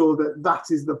make sure that that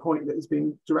is the point that is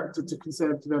being directed to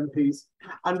Conservative MPs.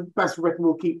 And Best for Britain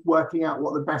will keep working out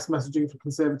what the best messaging for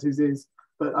Conservatives is.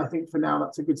 But I think for now,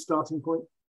 that's a good starting point.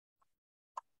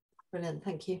 Brilliant,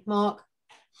 thank you. Mark?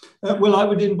 Well, I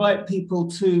would invite people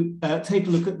to take a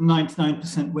look at the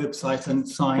 99% website and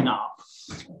sign up.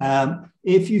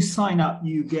 If you sign up,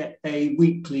 you get a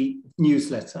weekly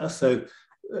newsletter. So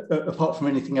apart from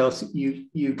anything else,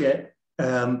 you get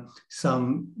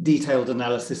some detailed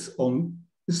analysis on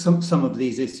some of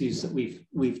these issues that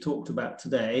we've talked about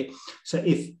today. So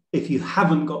if you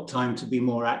haven't got time to be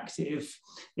more active,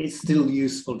 it's still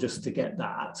useful just to get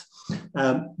that.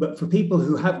 But for people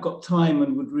who have got time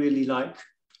and would really like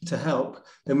to help,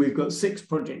 then we've got 6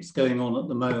 projects going on at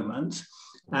the moment,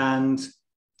 and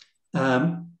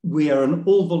we are an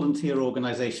all-volunteer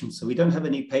organisation, so we don't have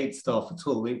any paid staff at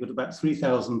all. We've got about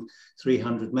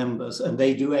 3,300 members, and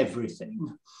they do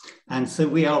everything. And so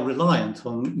we are reliant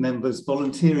on members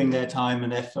volunteering their time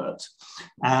and effort.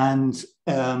 And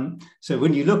so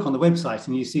when you look on the website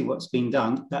and you see what's been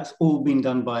done, that's all been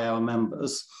done by our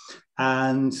members.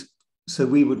 And so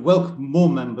we would welcome more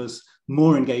members,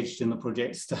 more engaged in the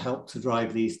projects, to help to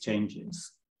drive these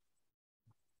changes.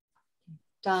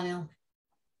 Daniel?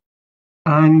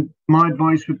 And my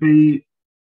advice would be,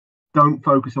 don't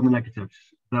focus on the negatives.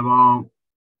 There are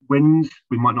wins.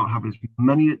 We might not have as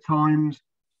many at times,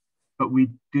 but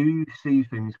we do see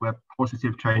things where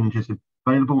positive changes are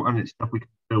available, and it's stuff we can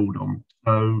build on.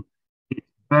 So it's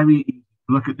very easy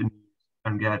to look at the news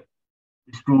and get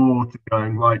distraught,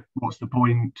 going, right, what's the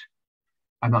point?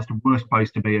 And that's the worst place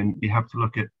to be. And you have to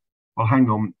look at, well, hang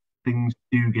on, things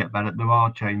do get better. There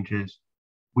are changes.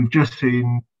 We've just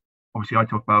seen, obviously I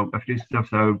talk about refugee stuff,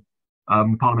 so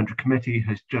the Parliamentary Committee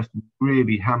has just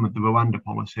really hammered the Rwanda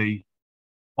policy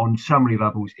on so many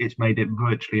levels. It's made it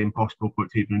virtually impossible for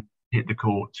it to even hit the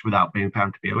courts without being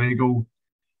found to be illegal.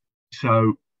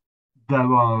 So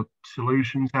there are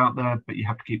solutions out there, but you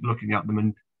have to keep looking at them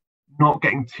and not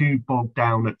getting too bogged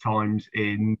down at times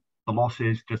in the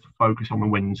losses, just to focus on the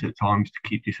wins at times to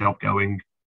keep yourself going,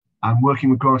 and working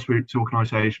with grassroots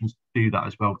organisations to do that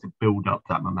as well, to build up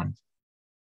that momentum.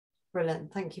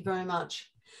 Brilliant, thank you very much.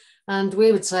 And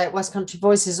we would say at West Country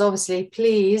Voices, obviously,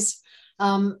 please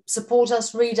support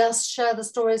us, read us, share the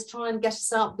stories, try and get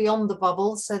us out beyond the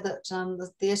bubble, so that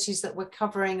the issues that we're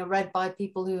covering are read by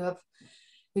people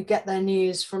who get their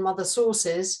news from other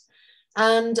sources.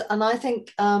 And I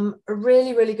think a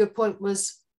really, really good point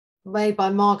was made by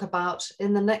Mark about,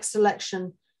 in the next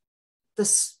election,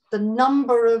 the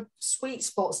number of sweet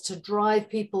spots to drive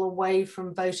people away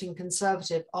from voting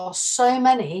Conservative are so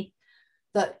many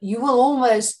that you will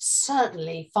almost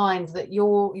certainly find that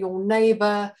your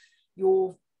neighbour,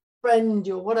 your friend,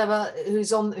 your whatever,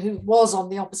 who was on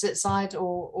the opposite side,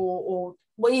 or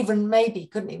even maybe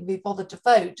couldn't even be bothered to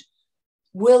vote,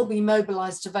 will be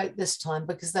mobilised to vote this time,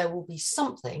 because there will be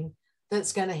something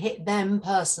that's going to hit them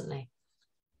personally,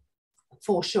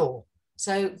 for sure.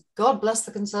 So God bless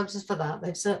the Conservatives for that.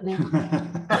 They've certainly.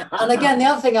 And again, the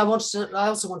other thing I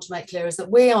also want to make clear is that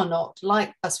we are not,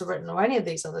 like Best for Britain or any of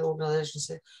these other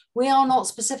organisations, we are not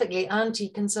specifically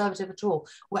anti-Conservative at all.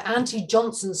 We're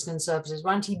anti-Johnson's Conservatives.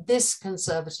 We're anti this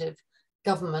Conservative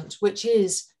government, which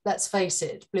is, let's face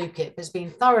it, BlueKip has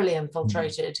been thoroughly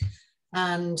infiltrated.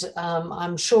 And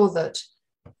I'm sure that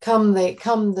come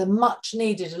the much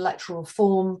needed electoral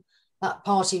reform, that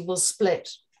party will split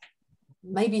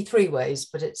maybe 3 ways,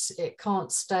 but it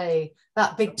can't stay.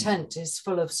 That big tent is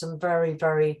full of some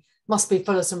must be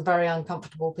full of some very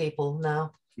uncomfortable people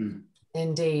now.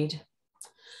 Indeed.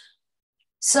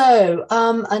 So,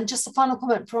 and just a final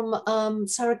comment from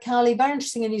Sarah Cowley. Very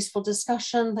interesting and useful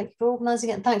discussion. Thank you for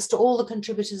organising it. And thanks to all the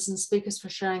contributors and speakers for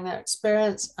sharing their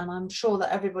experience. And I'm sure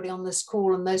that everybody on this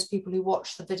call and those people who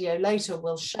watch the video later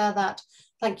will share that.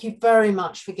 Thank you very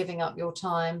much for giving up your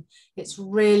time. It's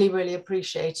really, really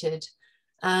appreciated.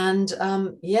 And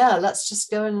yeah, let's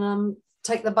just go and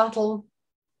take the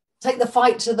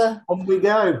fight to the... On we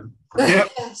go.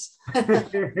 Yep. Yes.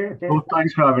 Well,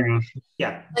 thanks for having us.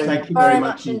 Yeah, Thank you very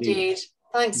much indeed.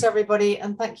 Thanks, everybody,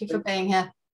 and thank you for being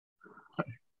here.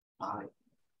 Bye.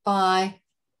 Bye.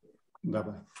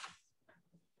 Bye-bye.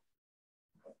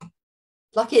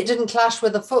 Lucky it didn't clash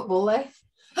with the football, eh?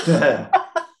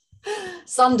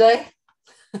 Sunday.